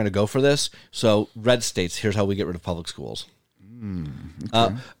Democrats aren't going to go for this. So red states, here's how we get rid of public schools.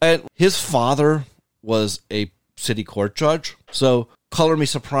 Okay. And his father was a city court judge. So color me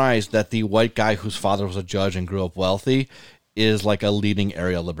surprised that the white guy whose father was a judge and grew up wealthy is like a leading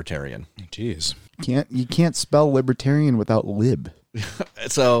area libertarian. Jeez. You can't spell libertarian without lib.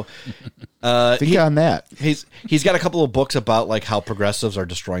 So Think on that. he's got a couple of books about like how progressives are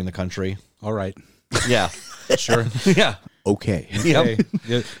destroying the country. All right. Yeah. Sure. Yeah. Okay. Yep. Hey,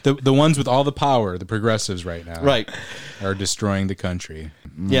 the ones with all the power, the progressives right now, Right. are destroying the country.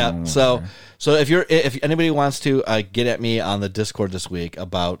 Yeah. So if anybody wants to get at me on the Discord this week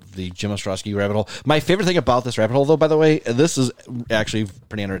about the Jim Ostrowski rabbit hole, my favorite thing about this rabbit hole, though, by the way, and this is actually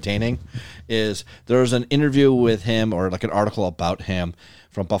pretty entertaining, is there was an interview with him or like an article about him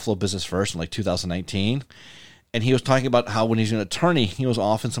from Buffalo Business First in like 2019. And he was talking about how when he's an attorney, he was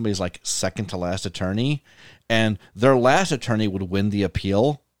often somebody's like second to last attorney, and their last attorney would win the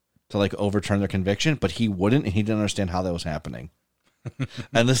appeal to like overturn their conviction, but he wouldn't, and he didn't understand how that was happening.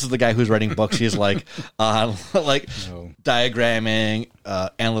 And this is the guy who's writing books. He's like diagramming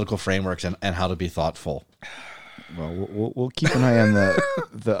analytical frameworks and how to be thoughtful. Well, we'll keep an eye on the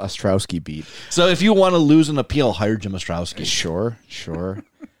Ostrowski beat. So if you want to lose an appeal, hire Jim Ostrowski. Sure.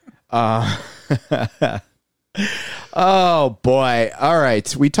 Oh boy! All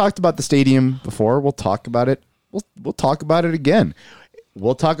right, we talked about the stadium before. We'll talk about it. We'll talk about it again.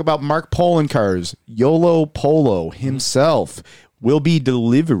 We'll talk about Mark Poloncarz. Yolo Polo himself will be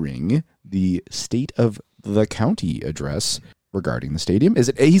delivering the state of the county address regarding the stadium.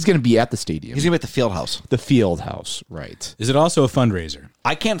 He's going to be at the stadium? He's going to be at the field house. The field house, right? Is it also a fundraiser?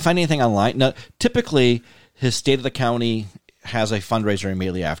 I can't find anything online. No, typically, his state of the county has a fundraiser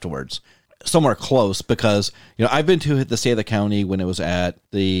immediately afterwards. Somewhere close, because I've been to the state of the county when it was at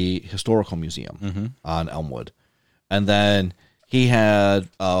the historical museum on Elmwood, and then he had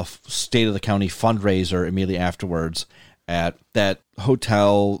a state of the county fundraiser immediately afterwards at that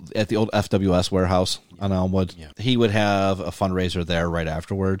hotel at the old FWS warehouse on Elmwood. Yeah. He would have a fundraiser there right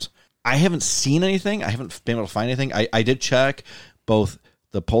afterwards. I haven't seen anything. I haven't been able to find anything. I did check both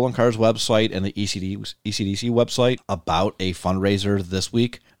the Poloncarz website and the ECDC website about a fundraiser this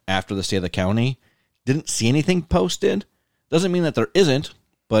week after the state of the county. Didn't see anything posted. Doesn't mean that there isn't,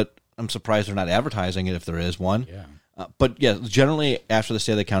 but I'm surprised they're not advertising it if there is one. Yeah. But yeah, generally after the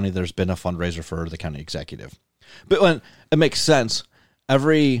state of the county, there's been a fundraiser for the county executive. But when it makes sense,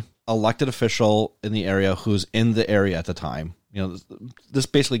 every elected official in the area who's in the area at the time, this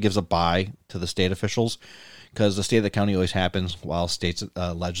basically gives a bye to the state officials, because the state of the county always happens while state's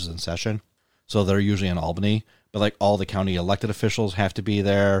ledge is in session. So they're usually in Albany. But like all the county elected officials have to be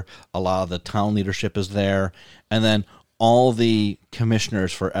there. A lot of the town leadership is there. And then all the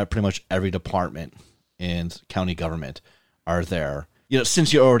commissioners for pretty much every department in county government are there.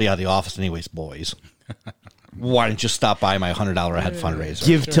 Since you're already out of the office anyways, boys, why don't you stop by my $100 a head fundraiser?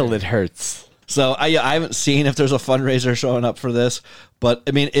 Give till it hurts. So I haven't seen if there's a fundraiser showing up for this. But,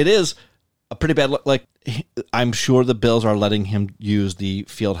 I mean, it is a pretty bad look. Like, I'm sure the Bills are letting him use the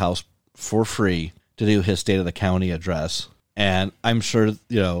field house for free to do his state of the county address. And I'm sure,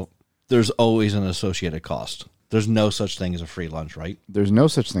 there's always an associated cost. There's no such thing as a free lunch, right? There's no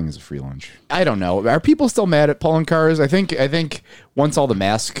such thing as a free lunch. I don't know. Are people still mad at Poloncarz? I think once all the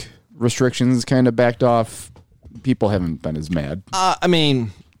mask restrictions kind of backed off, people haven't been as mad. I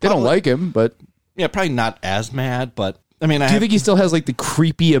mean, they don't like him, but yeah, probably not as mad. But I mean, do you think he still has like the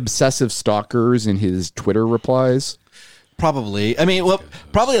creepy, obsessive stalkers in his Twitter replies? Probably. I mean, well,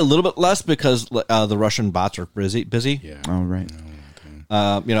 probably a little bit less because the Russian bots are busy. Yeah. Oh, right.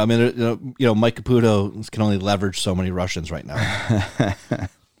 Mike Caputo can only leverage so many Russians right now.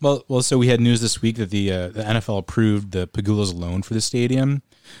 Well. So we had news this week that the NFL approved the Pagula's loan for the stadium.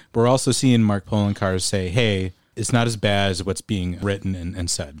 But we're also seeing Mark Poloncarz say, "Hey, it's not as bad as what's being written and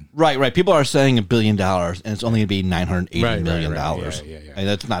said." Right. People are saying $1 billion, and it's only going to be $980 million. Yeah. And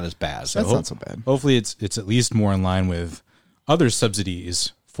that's not as bad. That's not so bad. Hopefully, it's at least more in line with other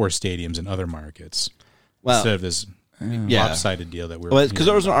subsidies for stadiums in other markets, instead of this lopsided deal that we're. Because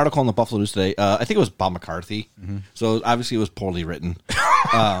there was an article in the Buffalo News today. I think it was Bob McCarthy. Mm-hmm. So obviously it was poorly written.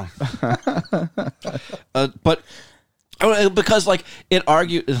 But Because like it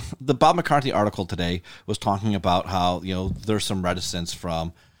argued, the Bob McCarthy article today was talking about how there's some reticence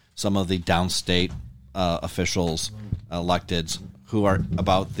from some of the downstate officials, electeds, who are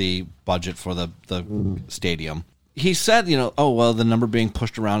about the budget for the stadium. He said, oh well, the number being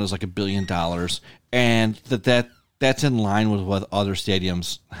pushed around is like $1 billion, and that's in line with what other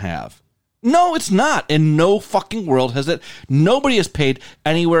stadiums have. No, it's not. In no fucking world has it. Nobody has paid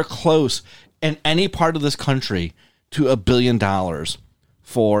anywhere close in any part of this country to $1 billion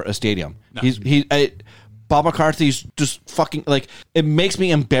for a stadium. No. Bob McCarthy's just fucking like. It makes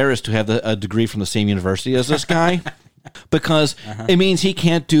me embarrassed to have a degree from the same university as this guy, because it means he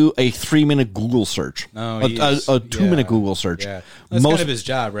can't do a 3-minute Google search, a 2-minute Google search. Yeah. That's kind of his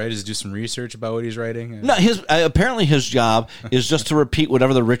job, right? Is to do some research about what he's writing. No, apparently his job is just to repeat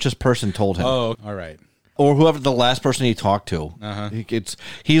whatever the richest person told him. Oh, all right. Or whoever the last person he talked to.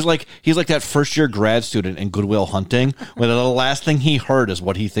 He's like that first year grad student in Good Will Hunting, where the last thing he heard is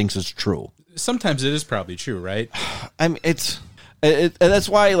what he thinks is true. Sometimes it is probably true, right? I mean, that's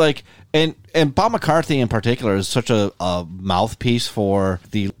why like and Bob McCarthy in particular is such a mouthpiece for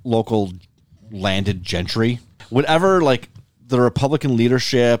the local landed gentry. Whatever like the Republican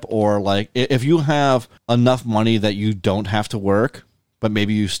leadership, or like if you have enough money that you don't have to work, but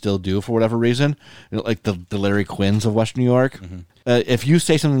maybe you still do for whatever reason, like the Larry Quinns of West New York. Mm-hmm. If you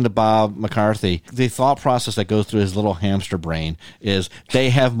say something to Bob McCarthy, the thought process that goes through his little hamster brain is they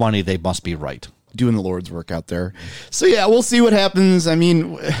have money, they must be right. Doing the Lord's work out there. So yeah, we'll see what happens. I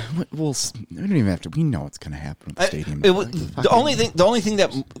mean, we don't even have to. We know what's going to happen at the stadium. The only thing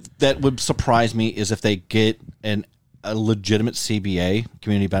that would surprise me is if they get a legitimate CBA,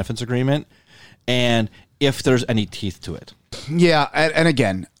 community benefits agreement, and if there's any teeth to it. Yeah, and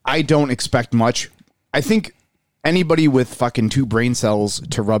again, I don't expect much. I think anybody with fucking 2 brain cells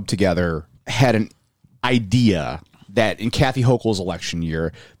to rub together had an idea that in Kathy Hochul's election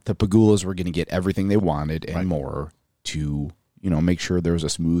year, the Pagulas were going to get everything they wanted and more to, make sure there was a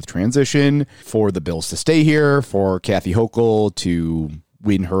smooth transition, for the Bills to stay here, for Kathy Hochul to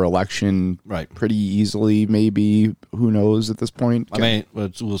win her election pretty easily, maybe. Who knows at this point? I mean,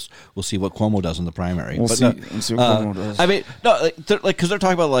 we'll see what Cuomo does in the primary. We'll see what Cuomo does. I mean, no, because they're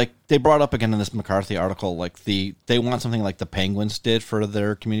talking about, like, they brought up again in this McCarthy article, like, they want something like the Penguins did for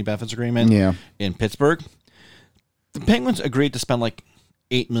their community benefits agreement in Pittsburgh. The Penguins agreed to spend, like,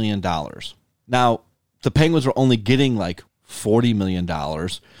 $8 million. Now, the Penguins were only getting, like, $40 million.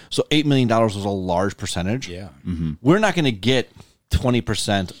 So $8 million was a large percentage. Yeah. Mm-hmm. We're not going to get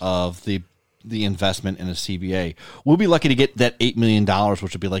 20% of the investment in a CBA. We'll be lucky to get that $8 million, which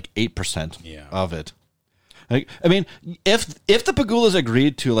would be like 8% of it. Like, I mean, if the Pagulas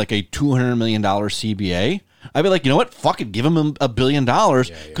agreed to like a $200 million CBA, I'd be like, you know what? Fuck it, give them $1 billion,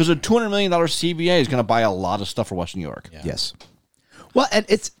 because a $200 million CBA is going to buy a lot of stuff for West New York. Yeah. Yes. Well, and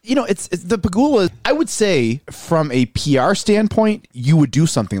it's the Pagulas. I would say from a PR standpoint, you would do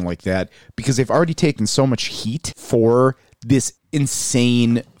something like that because they've already taken so much heat for this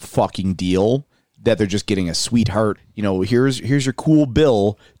insane fucking deal that they're just getting a sweetheart. Here's your cool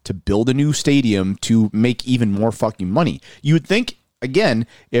bill to build a new stadium to make even more fucking money. You would think, again,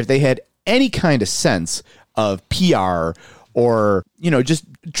 if they had any kind of sense of PR or, just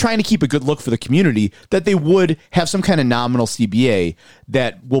trying to keep a good look for the community, that they would have some kind of nominal CBA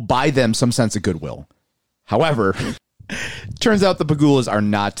that will buy them some sense of goodwill. However, turns out the Pagulas are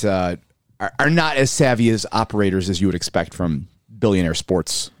not as savvy as operators as you would expect from billionaire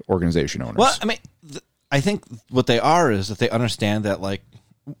sports organization owners. Well, I mean, I think what they are is that they understand that, like,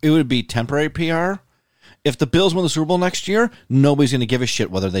 it would be temporary PR. If the Bills win the Super Bowl next year, nobody's going to give a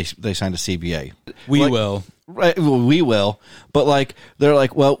shit whether they signed a CBA. We will. Right, well, we will. But, like, they're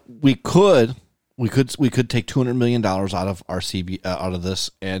like, well, we could take $200 million out of our out of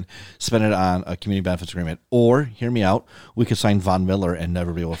this and spend it on a community benefits agreement. Or, hear me out, we could sign Von Miller and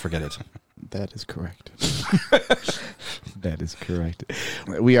never be able to forget it. That is correct. That is correct.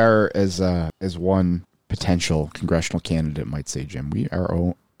 We are, as one potential congressional candidate might say, Jim, we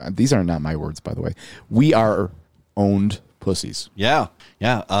are. These are not my words, by the way. We are owned pussies. Yeah.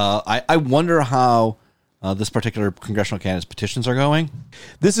 I wonder how this particular congressional candidate's petitions are going.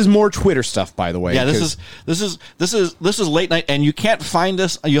 This is more Twitter stuff, by the way. Yeah, this is late night, and you can't find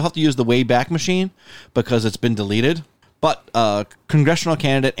this. You'll have to use the Wayback Machine because it's been deleted. But congressional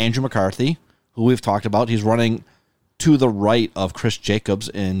candidate Andrew McCarthy, who we've talked about, he's running to the right of Chris Jacobs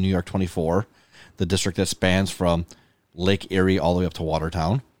in New York 24, the district that spans from Lake Erie all the way up to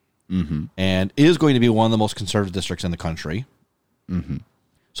Watertown, and is going to be one of the most conservative districts in the country. Mm-hmm.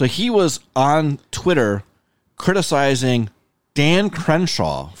 So he was on Twitter criticizing Dan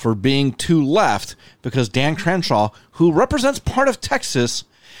Crenshaw for being too left because Dan Crenshaw, who represents part of Texas,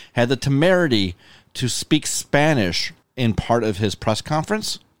 had the temerity to speak Spanish in part of his press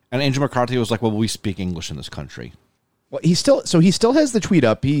conference. And Andrew McCarthy was like, well, we speak English in this country. Well, he still has the tweet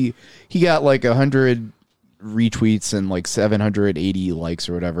up. He got like 100 retweets and like 780 likes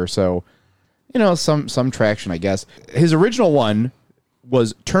or whatever. So, some traction, I guess. His original one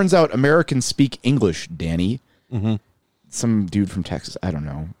was, turns out Americans speak English, Danny. Mm-hmm. Some dude from Texas, I don't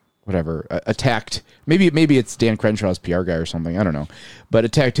know, whatever, attacked. Maybe it's Dan Crenshaw's PR guy or something. I don't know, but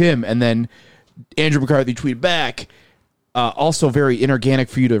attacked him, and then Andrew McCarthy tweeted back. Also, very inorganic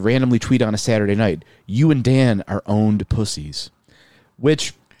for you to randomly tweet on a Saturday night. You and Dan are owned pussies.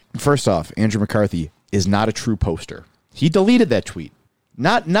 Which, first off, Andrew McCarthy is not a true poster. He deleted that tweet.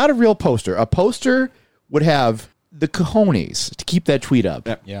 Not a real poster. A poster would have the cojones to keep that tweet up.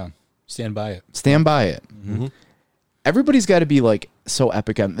 Yeah. Stand by it. Mm-hmm. Everybody's got to be like so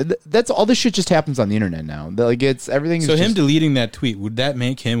epic. That's all. This shit just happens on the internet now. Like it's everything. So him deleting that tweet, would that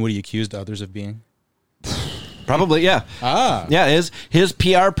make him what he accused others of being? Probably, yeah. Yeah. His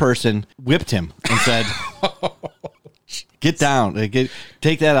PR person whipped him and said, "Get down,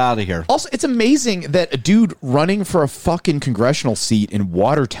 take that out of here." Also, it's amazing that a dude running for a fucking congressional seat in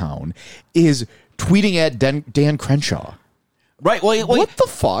Watertown is tweeting at Dan Crenshaw. Right. Well, what the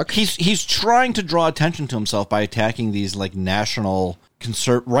fuck? He's trying to draw attention to himself by attacking these like national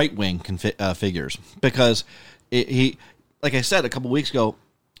right wing figures because he, like I said a couple weeks ago,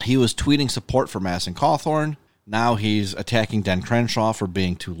 he was tweeting support for Madison Cawthorn. Now he's attacking Dan Crenshaw for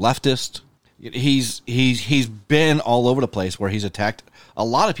being too leftist. He's been all over the place where he's attacked a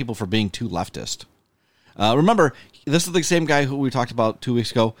lot of people for being too leftist. Remember, this is the same guy who we talked about 2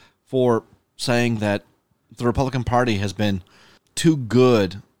 weeks ago for saying that the Republican Party has been too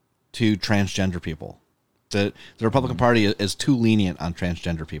good to transgender people. The Republican Party is too lenient on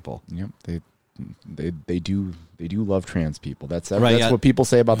transgender people. Yep, they do love trans people. That's right, that's what people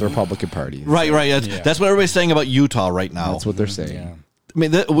say about the Republican Party. Right. That's what everybody's saying about Utah right now. That's what they're saying. Yeah. I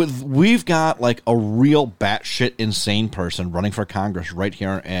mean, we've got like a real batshit insane person running for Congress right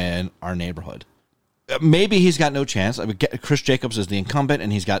here in our neighborhood. Maybe he's got no chance. I mean, Chris Jacobs is the incumbent,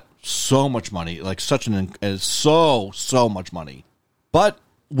 and he's got so much money, like so much money. But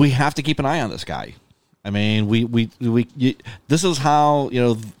we have to keep an eye on this guy. I mean, this is how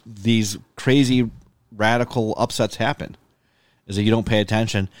these crazy radical upsets happen. Is that you don't pay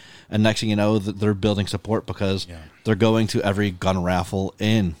attention, and next thing you know, they're building support because they're going to every gun raffle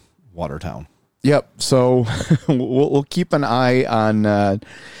in Watertown. Yep. So we'll keep an eye on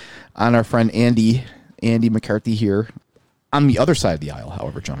our friend Andy McCarthy here. On the other side of the aisle,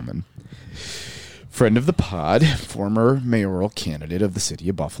 however, gentlemen, friend of the pod, former mayoral candidate of the city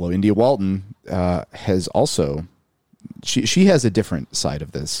of Buffalo, India Walton, has also she has a different side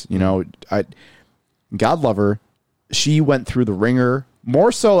of this. God love her. She went through the ringer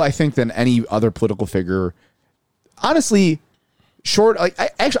more so, I think, than any other political figure. Honestly,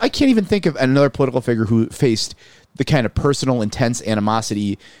 I can't even think of another political figure who faced the kind of personal, intense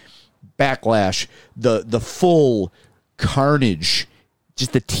animosity, backlash, the full carnage,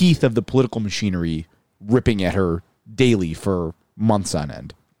 just the teeth of the political machinery ripping at her daily for months on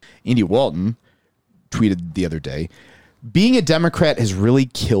end. India Walton tweeted the other day, "Being a Democrat has really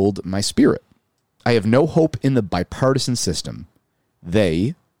killed my spirit. I have no hope in the bipartisan system.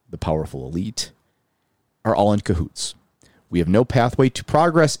 They, the powerful elite, are all in cahoots. We have no pathway to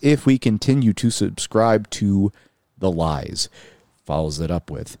progress if we continue to subscribe to the lies." Follows it up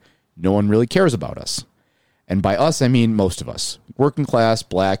with, "No one really cares about us." And by us, I mean most of us. Working class,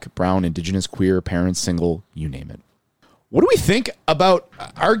 black, brown, indigenous, queer, parents, single, you name it. What do we think about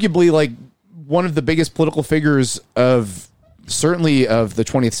arguably like one of the biggest political figures certainly of the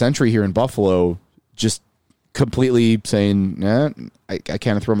 20th century here in Buffalo, just completely saying, I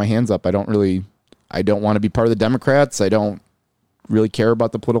kind of throw my hands up. I don't want to be part of the Democrats. I don't really care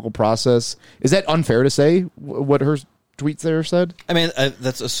about the political process. Is that unfair to say what her tweets there said? I mean,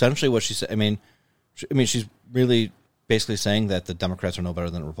 that's essentially what she said. I mean, she's really basically saying that the Democrats are no better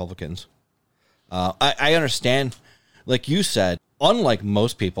than Republicans. I understand, like you said, unlike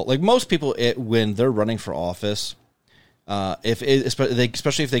most people, when they're running for office,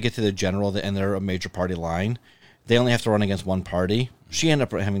 especially if they get to the general and they're a major party line, they only have to run against one party. She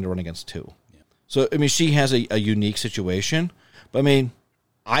ended up having to run against two. Yeah. So, I mean, she has a unique situation. But, I mean,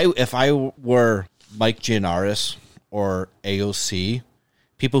 if I were Mike Gianaris or AOC,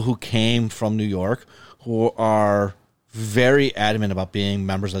 people who came from New York who are very adamant about being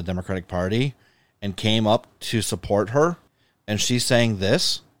members of the Democratic Party and came up to support her, and she's saying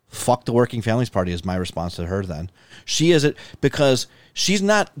this, fuck the Working Families Party is my response to her then. She is it because she's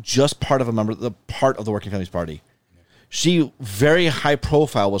not just part of the Working Families Party. She, very high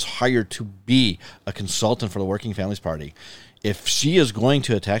profile, was hired to be a consultant for the Working Families Party. If she is going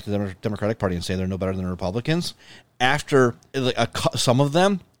to attack the Democratic Party and say they're no better than the Republicans, after some of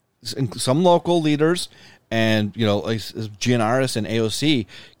them, some local leaders, and like GNRS and AOC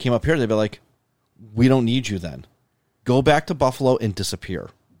came up here, they'd be like, we don't need you then. Go back to Buffalo and disappear.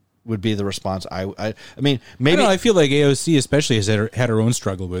 Would be the response. I mean, maybe I feel like AOC especially has had her own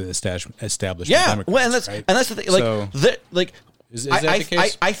struggle with establishment. Yeah, Democrats, well, and that's the thing. Like, is that the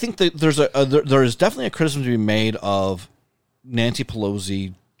case? I think that there is definitely a criticism to be made of Nancy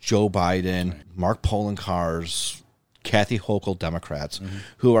Pelosi, Joe Biden, Mark Poloncarz, Kathy Hochul Democrats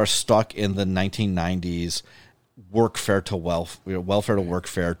who are stuck in the 1990s welfare to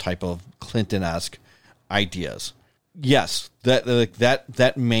workfare type of Clinton-esque ideas. Yes,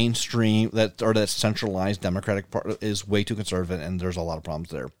 that mainstream that centralized Democratic Party is way too conservative, and there's a lot of problems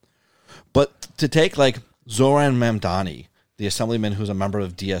there. But to take like Zoran Mamdani, the assemblyman who's a member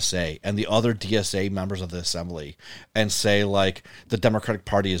of DSA, and the other DSA members of the assembly, and say like the Democratic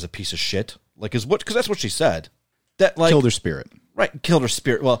Party is a piece of shit, because that's what she said. That like killed her spirit. Right, killed her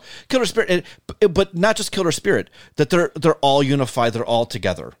spirit. Well, killed her spirit, but not just killed her spirit. That they're all unified. They're all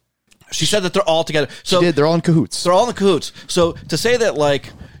together. She said that they're all together. So she did. They're all in cahoots. They're all in cahoots. So to say that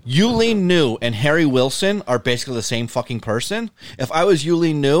like Yulee New and Harry Wilson are basically the same fucking person, if I was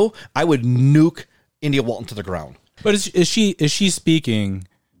Yulee New, I would nuke India Walton to the ground. But is she speaking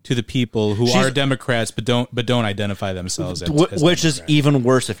to the people who are Democrats but don't identify themselves as which is even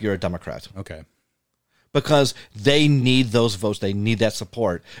worse if you're a Democrat. Okay. Because they need those votes, they need that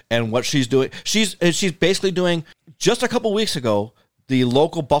support, and what she's doing, she's basically doing. Just a couple weeks ago, the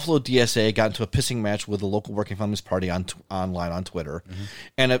local Buffalo DSA got into a pissing match with the local Working Families Party online on Twitter,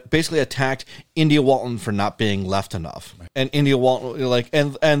 and it basically attacked India Walton for not being left enough. Right. And India Walton,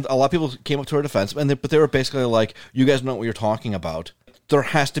 and a lot of people came up to her defense, but they were basically like, "You guys know what you're talking about." There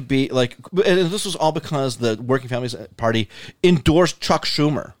has to be and this was all because the Working Families Party endorsed Chuck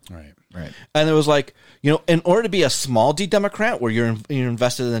Schumer. Right. And it was like, in order to be a small D Democrat where you're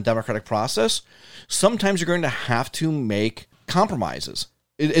invested in the democratic process, sometimes you're going to have to make compromises.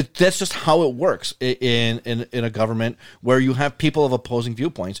 That's just how it works in a government where you have people of opposing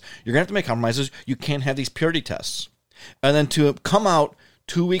viewpoints. You're going to have to make compromises. You can't have these purity tests. And then to come out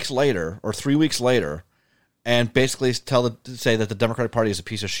 2 weeks later or 3 weeks later and basically say that the Democratic Party is a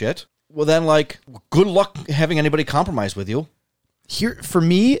piece of shit, well then, good luck having anybody compromise with you. Here, for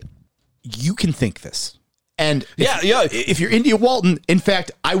me, you can think this. And if you're India Walton, in fact,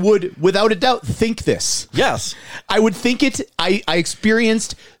 I would, without a doubt, think this. Yes. I would think it. I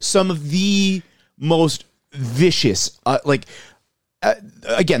experienced some of the most vicious,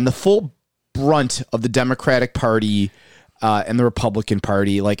 again, the full brunt of the Democratic Party and the Republican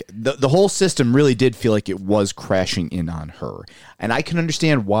Party. The whole system really did feel like it was crashing in on her. And I can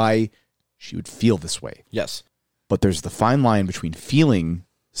understand why she would feel this way. Yes. But there's the fine line between feeling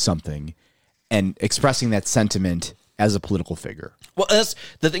something and expressing that sentiment as a political figure. Well, that's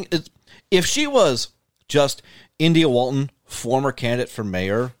the thing. If she was just India Walton, former candidate for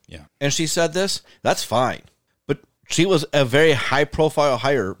mayor, and she said this, that's fine. But she was a very high-profile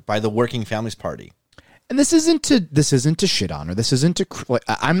hire by the Working Families Party. And this isn't to shit on her. This isn't to.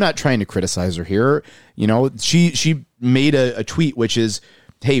 I'm not trying to criticize her here. She made a tweet which is,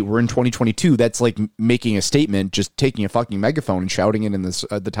 hey, we're in 2022. That's like making a statement, just taking a fucking megaphone and shouting it in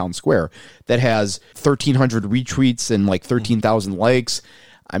the town square. That has 1,300 retweets and 13,000 likes.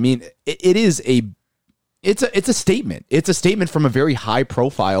 I mean, it's a statement. It's a statement from a very high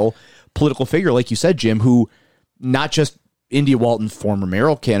profile political figure, like you said, Jim, who not just India Walton, former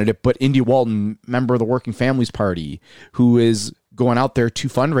mayoral candidate, but India Walton, member of the Working Families Party, who is going out there to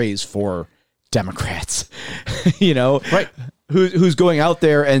fundraise for Democrats. Right. Who's going out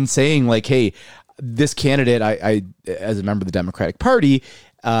there and saying hey, this candidate, I as a member of the Democratic Party,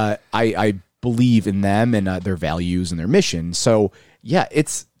 I believe in them and their values and their mission. So yeah,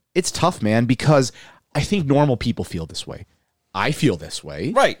 it's tough, man, because I think normal people feel this way. I feel this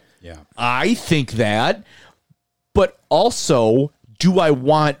way. Right. Yeah. I think that, but also, do I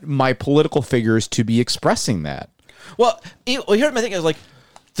want my political figures to be expressing that? Well, here's my thing is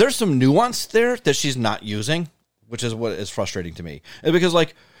there's some nuance there that she's not using, which is what is frustrating to me. Because,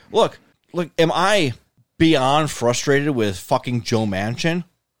 look, am I beyond frustrated with fucking Joe Manchin?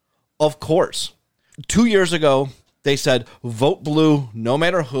 Of course. 2 years ago, they said, vote blue, no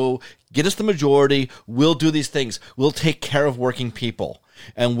matter who, get us the majority, we'll do these things, we'll take care of working people.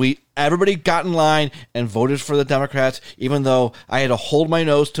 And everybody got in line and voted for the Democrats, even though I had to hold my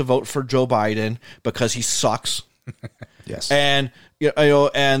nose to vote for Joe Biden because he sucks. Yes. And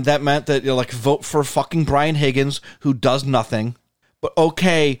and that meant that vote for fucking Brian Higgins, who does nothing. But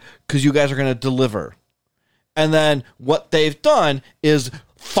okay, because you guys are going to deliver. And then what they've done is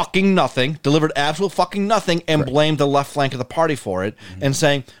fucking nothing, delivered absolute fucking nothing, and blamed the left flank of the party for it, and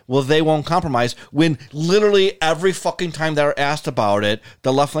saying, well, they won't compromise, when literally every fucking time they're asked about it,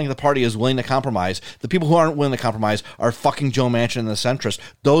 the left flank of the party is willing to compromise. The people who aren't willing to compromise are fucking Joe Manchin and the centrists.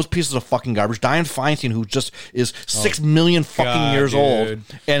 Those pieces of fucking garbage. Dianne Feinstein, who just is 6 million fucking years old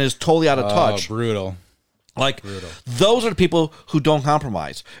and is totally out of touch. Brutal. Brutal. Those are the people who don't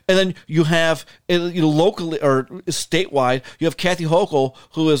compromise. And then you have locally or statewide, you have Kathy Hochul,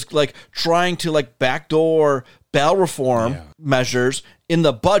 who is trying to backdoor bail reform measures in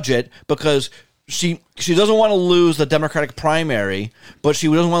the budget because she doesn't want to lose the Democratic primary, but she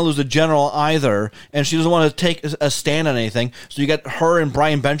doesn't want to lose the general either, and she doesn't want to take a stand on anything. So you got her and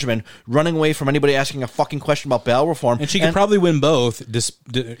Brian Benjamin running away from anybody asking a fucking question about bail reform. And she could probably win both,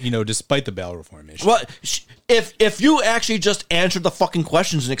 despite the bail reform issue. Well, if you actually just answered the fucking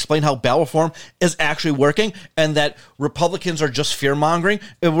questions and explained how bail reform is actually working and that Republicans are just fear-mongering,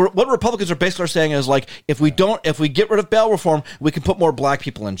 what Republicans are basically saying is if we get rid of bail reform, we can put more black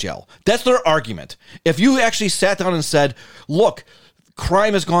people in jail. That's their argument. If you actually sat down and said, look,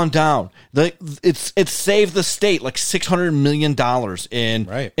 crime has gone down. It's saved the state $600 million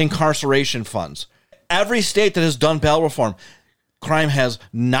in incarceration funds. Every state that has done bail reform, crime has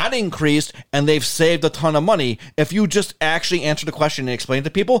not increased, and they've saved a ton of money if you just actually answer the question and explain it to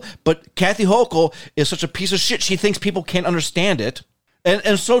people. But Kathy Hochul is such a piece of shit, she thinks people can't understand it.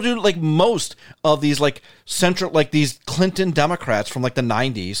 And so do most of these these Clinton Democrats from the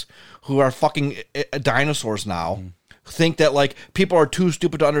 90s who are fucking dinosaurs now. Think that people are too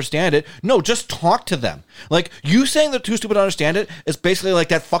stupid to understand it. No, just talk to them. You saying they're too stupid to understand it is basically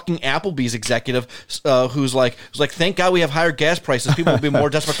that fucking Applebee's executive who's thank God we have higher gas prices. People will be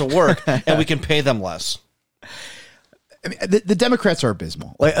more desperate to work and we can pay them less. I mean, the Democrats are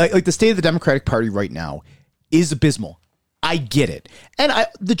abysmal. The state of the Democratic Party right now is abysmal. I get it. And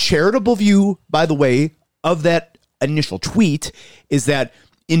the charitable view, by the way, of that initial tweet is that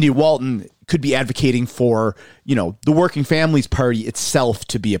India Walton could be advocating for, the Working Families Party itself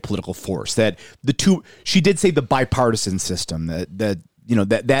to be a political force. That she did say the bipartisan system,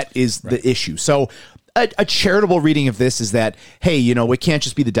 that is the issue. So a charitable reading of this is that, hey, it can't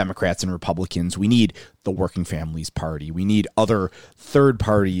just be the Democrats and Republicans. We need the Working Families Party. We need other third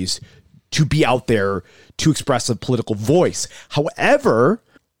parties to be out there to express a political voice. However,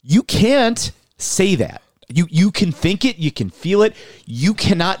 you can't say that. You can think it, you can feel it. You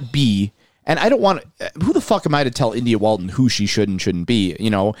cannot be, and I don't want to, who the fuck am I to tell India Walton who she should and shouldn't be,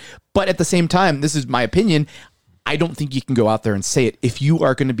 But at the same time, this is my opinion, I don't think you can go out there and say it if you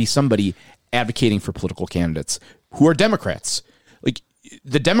are going to be somebody advocating for political candidates who are Democrats.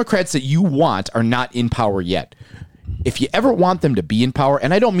 The Democrats that you want are not in power yet. If you ever want them to be in power,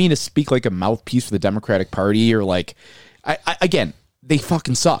 and I don't mean to speak like a mouthpiece for the Democratic Party or again, they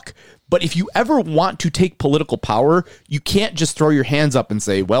fucking suck. But if you ever want to take political power, you can't just throw your hands up and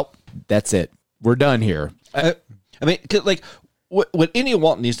say, well, that's it. We're done here. What India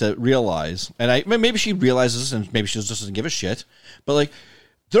Walton needs to realize, and maybe she realizes this and maybe she just doesn't give a shit, but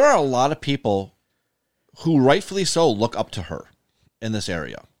there are a lot of people who rightfully so look up to her in this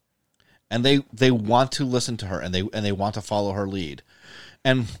area. And they want to listen to her and they want to follow her lead.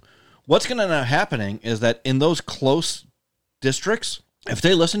 And what's going to end up happening is that in those close districts, if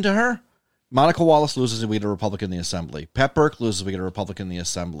they listen to her, Monica Wallace loses and we get a Republican in the Assembly. Pat Burke loses and we get a Republican in the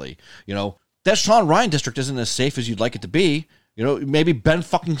Assembly. That Sean Ryan district isn't as safe as you'd like it to be. Maybe Ben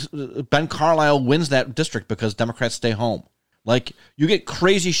Carlisle wins that district because Democrats stay home. You get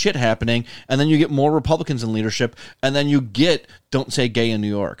crazy shit happening, and then you get more Republicans in leadership, and then you get Don't Say Gay in New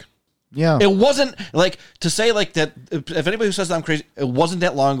York. Yeah. It wasn't to say that. If anybody who says that I'm crazy, it wasn't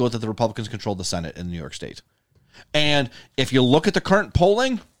that long ago that the Republicans controlled the Senate in New York State. And if you look at the current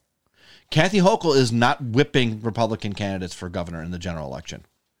polling, Kathy Hochul is not whipping Republican candidates for governor in the general election.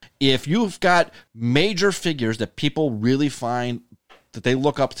 If you've got major figures that people really find that they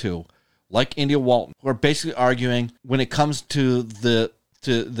look up to, like India Walton, who are basically arguing when it comes to this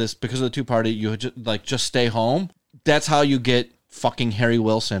because of the two-party, you just stay home. That's how you get fucking Harry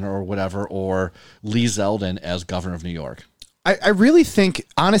Wilson or whatever, or Lee Zeldin as governor of New York. I really think,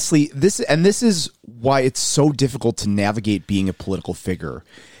 honestly, this is why it's so difficult to navigate being a political figure.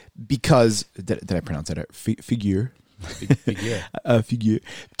 Because, did I pronounce that? Figure? Figure. Figure.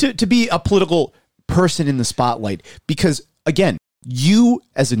 To be a political person in the spotlight. Because, again, you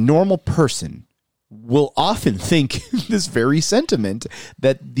as a normal person will often think this very sentiment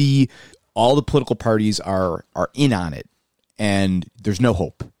that all the political parties are in on it and there's no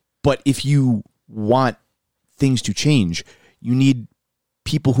hope. But if you want things to change, you need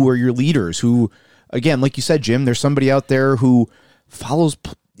people who are your leaders who, again, like you said, Jim, there's somebody out there who follows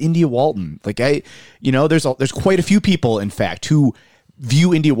India Walton. Like there's quite a few people, in fact, who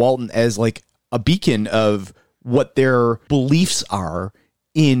view India Walton as like a beacon of what their beliefs are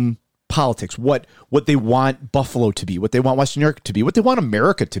in politics, what they want Buffalo to be, what they want Western New York to be, what they want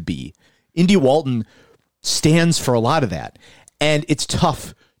America to be. India Walton stands for a lot of that. And it's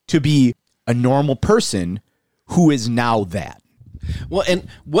tough to be a normal person who is now that. Well, and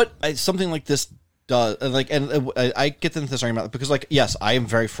what something like this does, I get into this argument because, like, yes, I am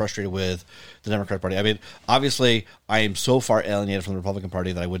very frustrated with the Democratic Party. I mean, obviously, I am so far alienated from the Republican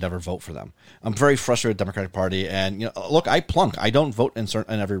Party that I would never vote for them. I'm very frustrated with the Democratic Party, and look, I plunk. I don't vote in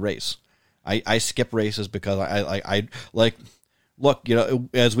every race. I skip races because I like. Look,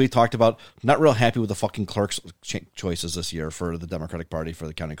 as we talked about, not real happy with the fucking clerk's choices this year for the Democratic Party for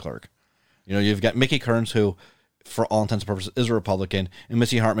the county clerk. You've got Mickey Kearns, who, for all intents and purposes, is a Republican, and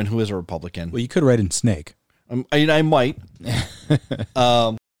Missy Hartman, who is a Republican. Well, you could write in Snake. I might.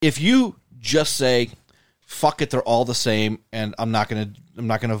 If you just say, "Fuck it, they're all the same," and I'm not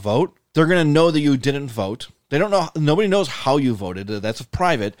gonna vote, they're gonna know that you didn't vote. They don't know. Nobody knows how you voted. That's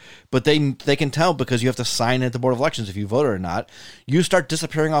private, but they can tell because you have to sign at the Board of Elections if you voted or not. You start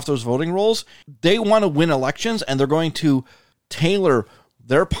disappearing off those voting rolls. They want to win elections, and they're going to tailor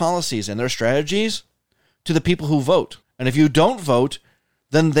their policies and their strategies to the people who vote. And if you don't vote,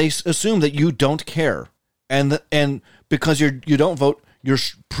 then they assume that you don't care, and because you don't vote, you're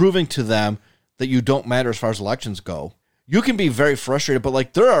proving to them that you don't matter as far as elections go. You can be very frustrated, but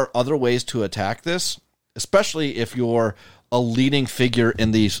like there are other ways to attack this. Especially if you're a leading figure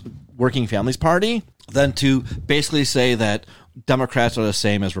in the Working Families Party, than to basically say that Democrats are the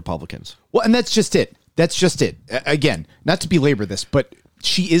same as Republicans. Well, and that's just it. Again, not to belabor this, but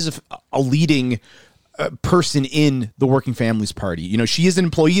she is a leading person in the Working Families Party. She is an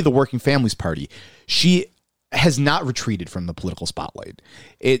employee of the Working Families Party. She has not retreated from the political spotlight.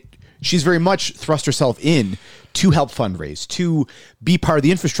 She's very much thrust herself in to help fundraise, to be part of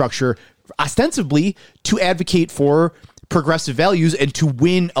the infrastructure, ostensibly to advocate for progressive values and to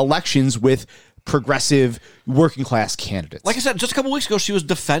win elections with progressive working class candidates. Like I said, just a couple weeks ago, she was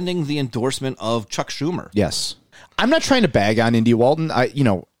defending the endorsement of Chuck Schumer. Yes. I'm not trying to bag on India Walton. I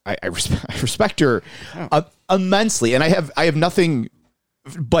respect her immensely, and I have nothing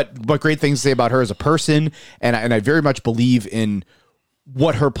but great things to say about her as a person, and I very much believe in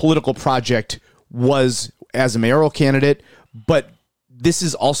what her political project was as a mayoral candidate, but this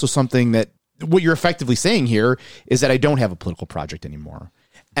is also something that what you're effectively saying here is that I don't have a political project anymore.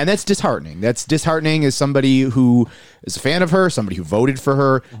 And that's disheartening. That's disheartening as somebody who is a fan of her, somebody who voted for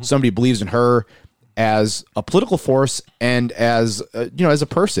her, somebody who believes in her as a political force and as as a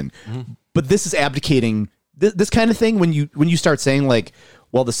person. But this is abdicating this kind of thing when you start saying like,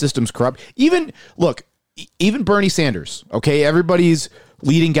 well, the system's corrupt. Even Bernie Sanders, okay, everybody's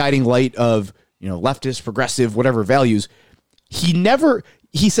leading guiding light of leftist, progressive, whatever values.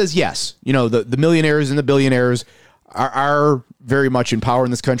 He says, yes, the millionaires and the billionaires are very much in power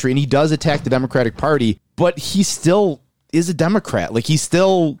in this country. And he does attack the Democratic Party, but he still is a Democrat. Like he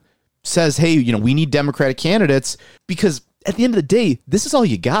still says, hey, we need Democratic candidates because at the end of the day, this is all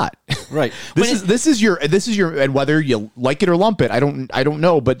you got. Right. This is your, and whether you like it or lump it, I don't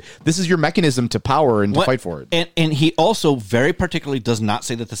know, but this is your mechanism to power and to fight for it. And he also very particularly does not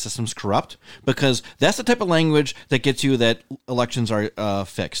say that the system's corrupt because that's the type of language that gets you that elections are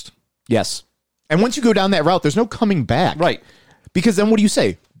fixed. Yes. And once you go down that route, there's no coming back. Right. Because then what do you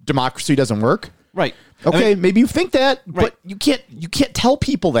say? Democracy doesn't work? Right. Okay, maybe you think that, but you can't tell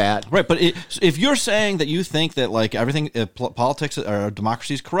people that. Right, but if you're saying that you think that like everything, politics or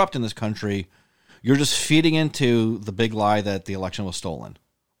democracy is corrupt in this country, you're just feeding into the big lie that the election was stolen,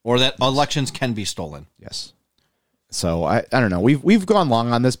 or that elections can be stolen. Yes. So I don't know. We've gone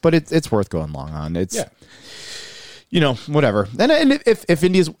long on this, but it's worth going long on. It's whatever. And if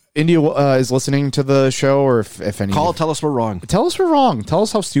India is listening to the show, or if any tell us we're wrong. Tell us we're wrong. Tell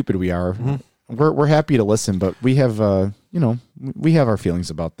us how stupid we are. Mm-hmm. We're happy to listen, but we have we have our feelings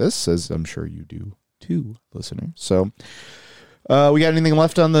about this, as I'm sure you do too, listener. So we got anything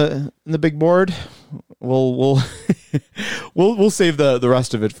left on the big board? We'll save the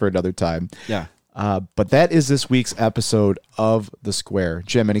rest of it for another time. Yeah. But that is this week's episode of The Square.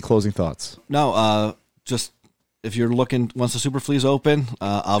 Jim, any closing thoughts? No, just if you're looking, once the Super Flea's open,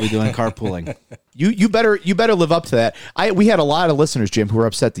 I'll be doing carpooling. You better live up to that. We had a lot of listeners, Jim, who were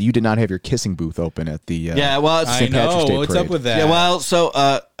upset that you did not have your kissing booth open at the I St. know. Patrick's Day What's parade. up with that? Yeah, well, so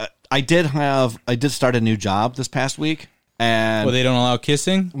I did start a new job this past week, and Well, they don't allow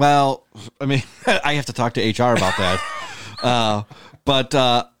kissing? well, I mean, I have to talk to HR about that. But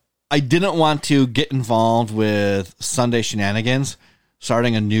I didn't want to get involved with Sunday shenanigans,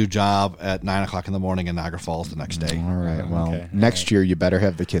 starting a new job at 9:00 in the morning in Niagara Falls the next day. All right. Well, Okay. next year you better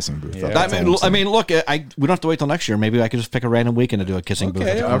have the kissing booth. Yeah. up. I That's all I'm saying. mean, look, we don't have to wait till next year. Maybe I could just pick a random weekend to do a kissing booth.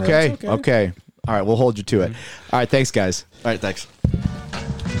 Okay. All Okay. That's Okay. All right. We'll hold you to it. All right. Thanks, guys. right, thanks.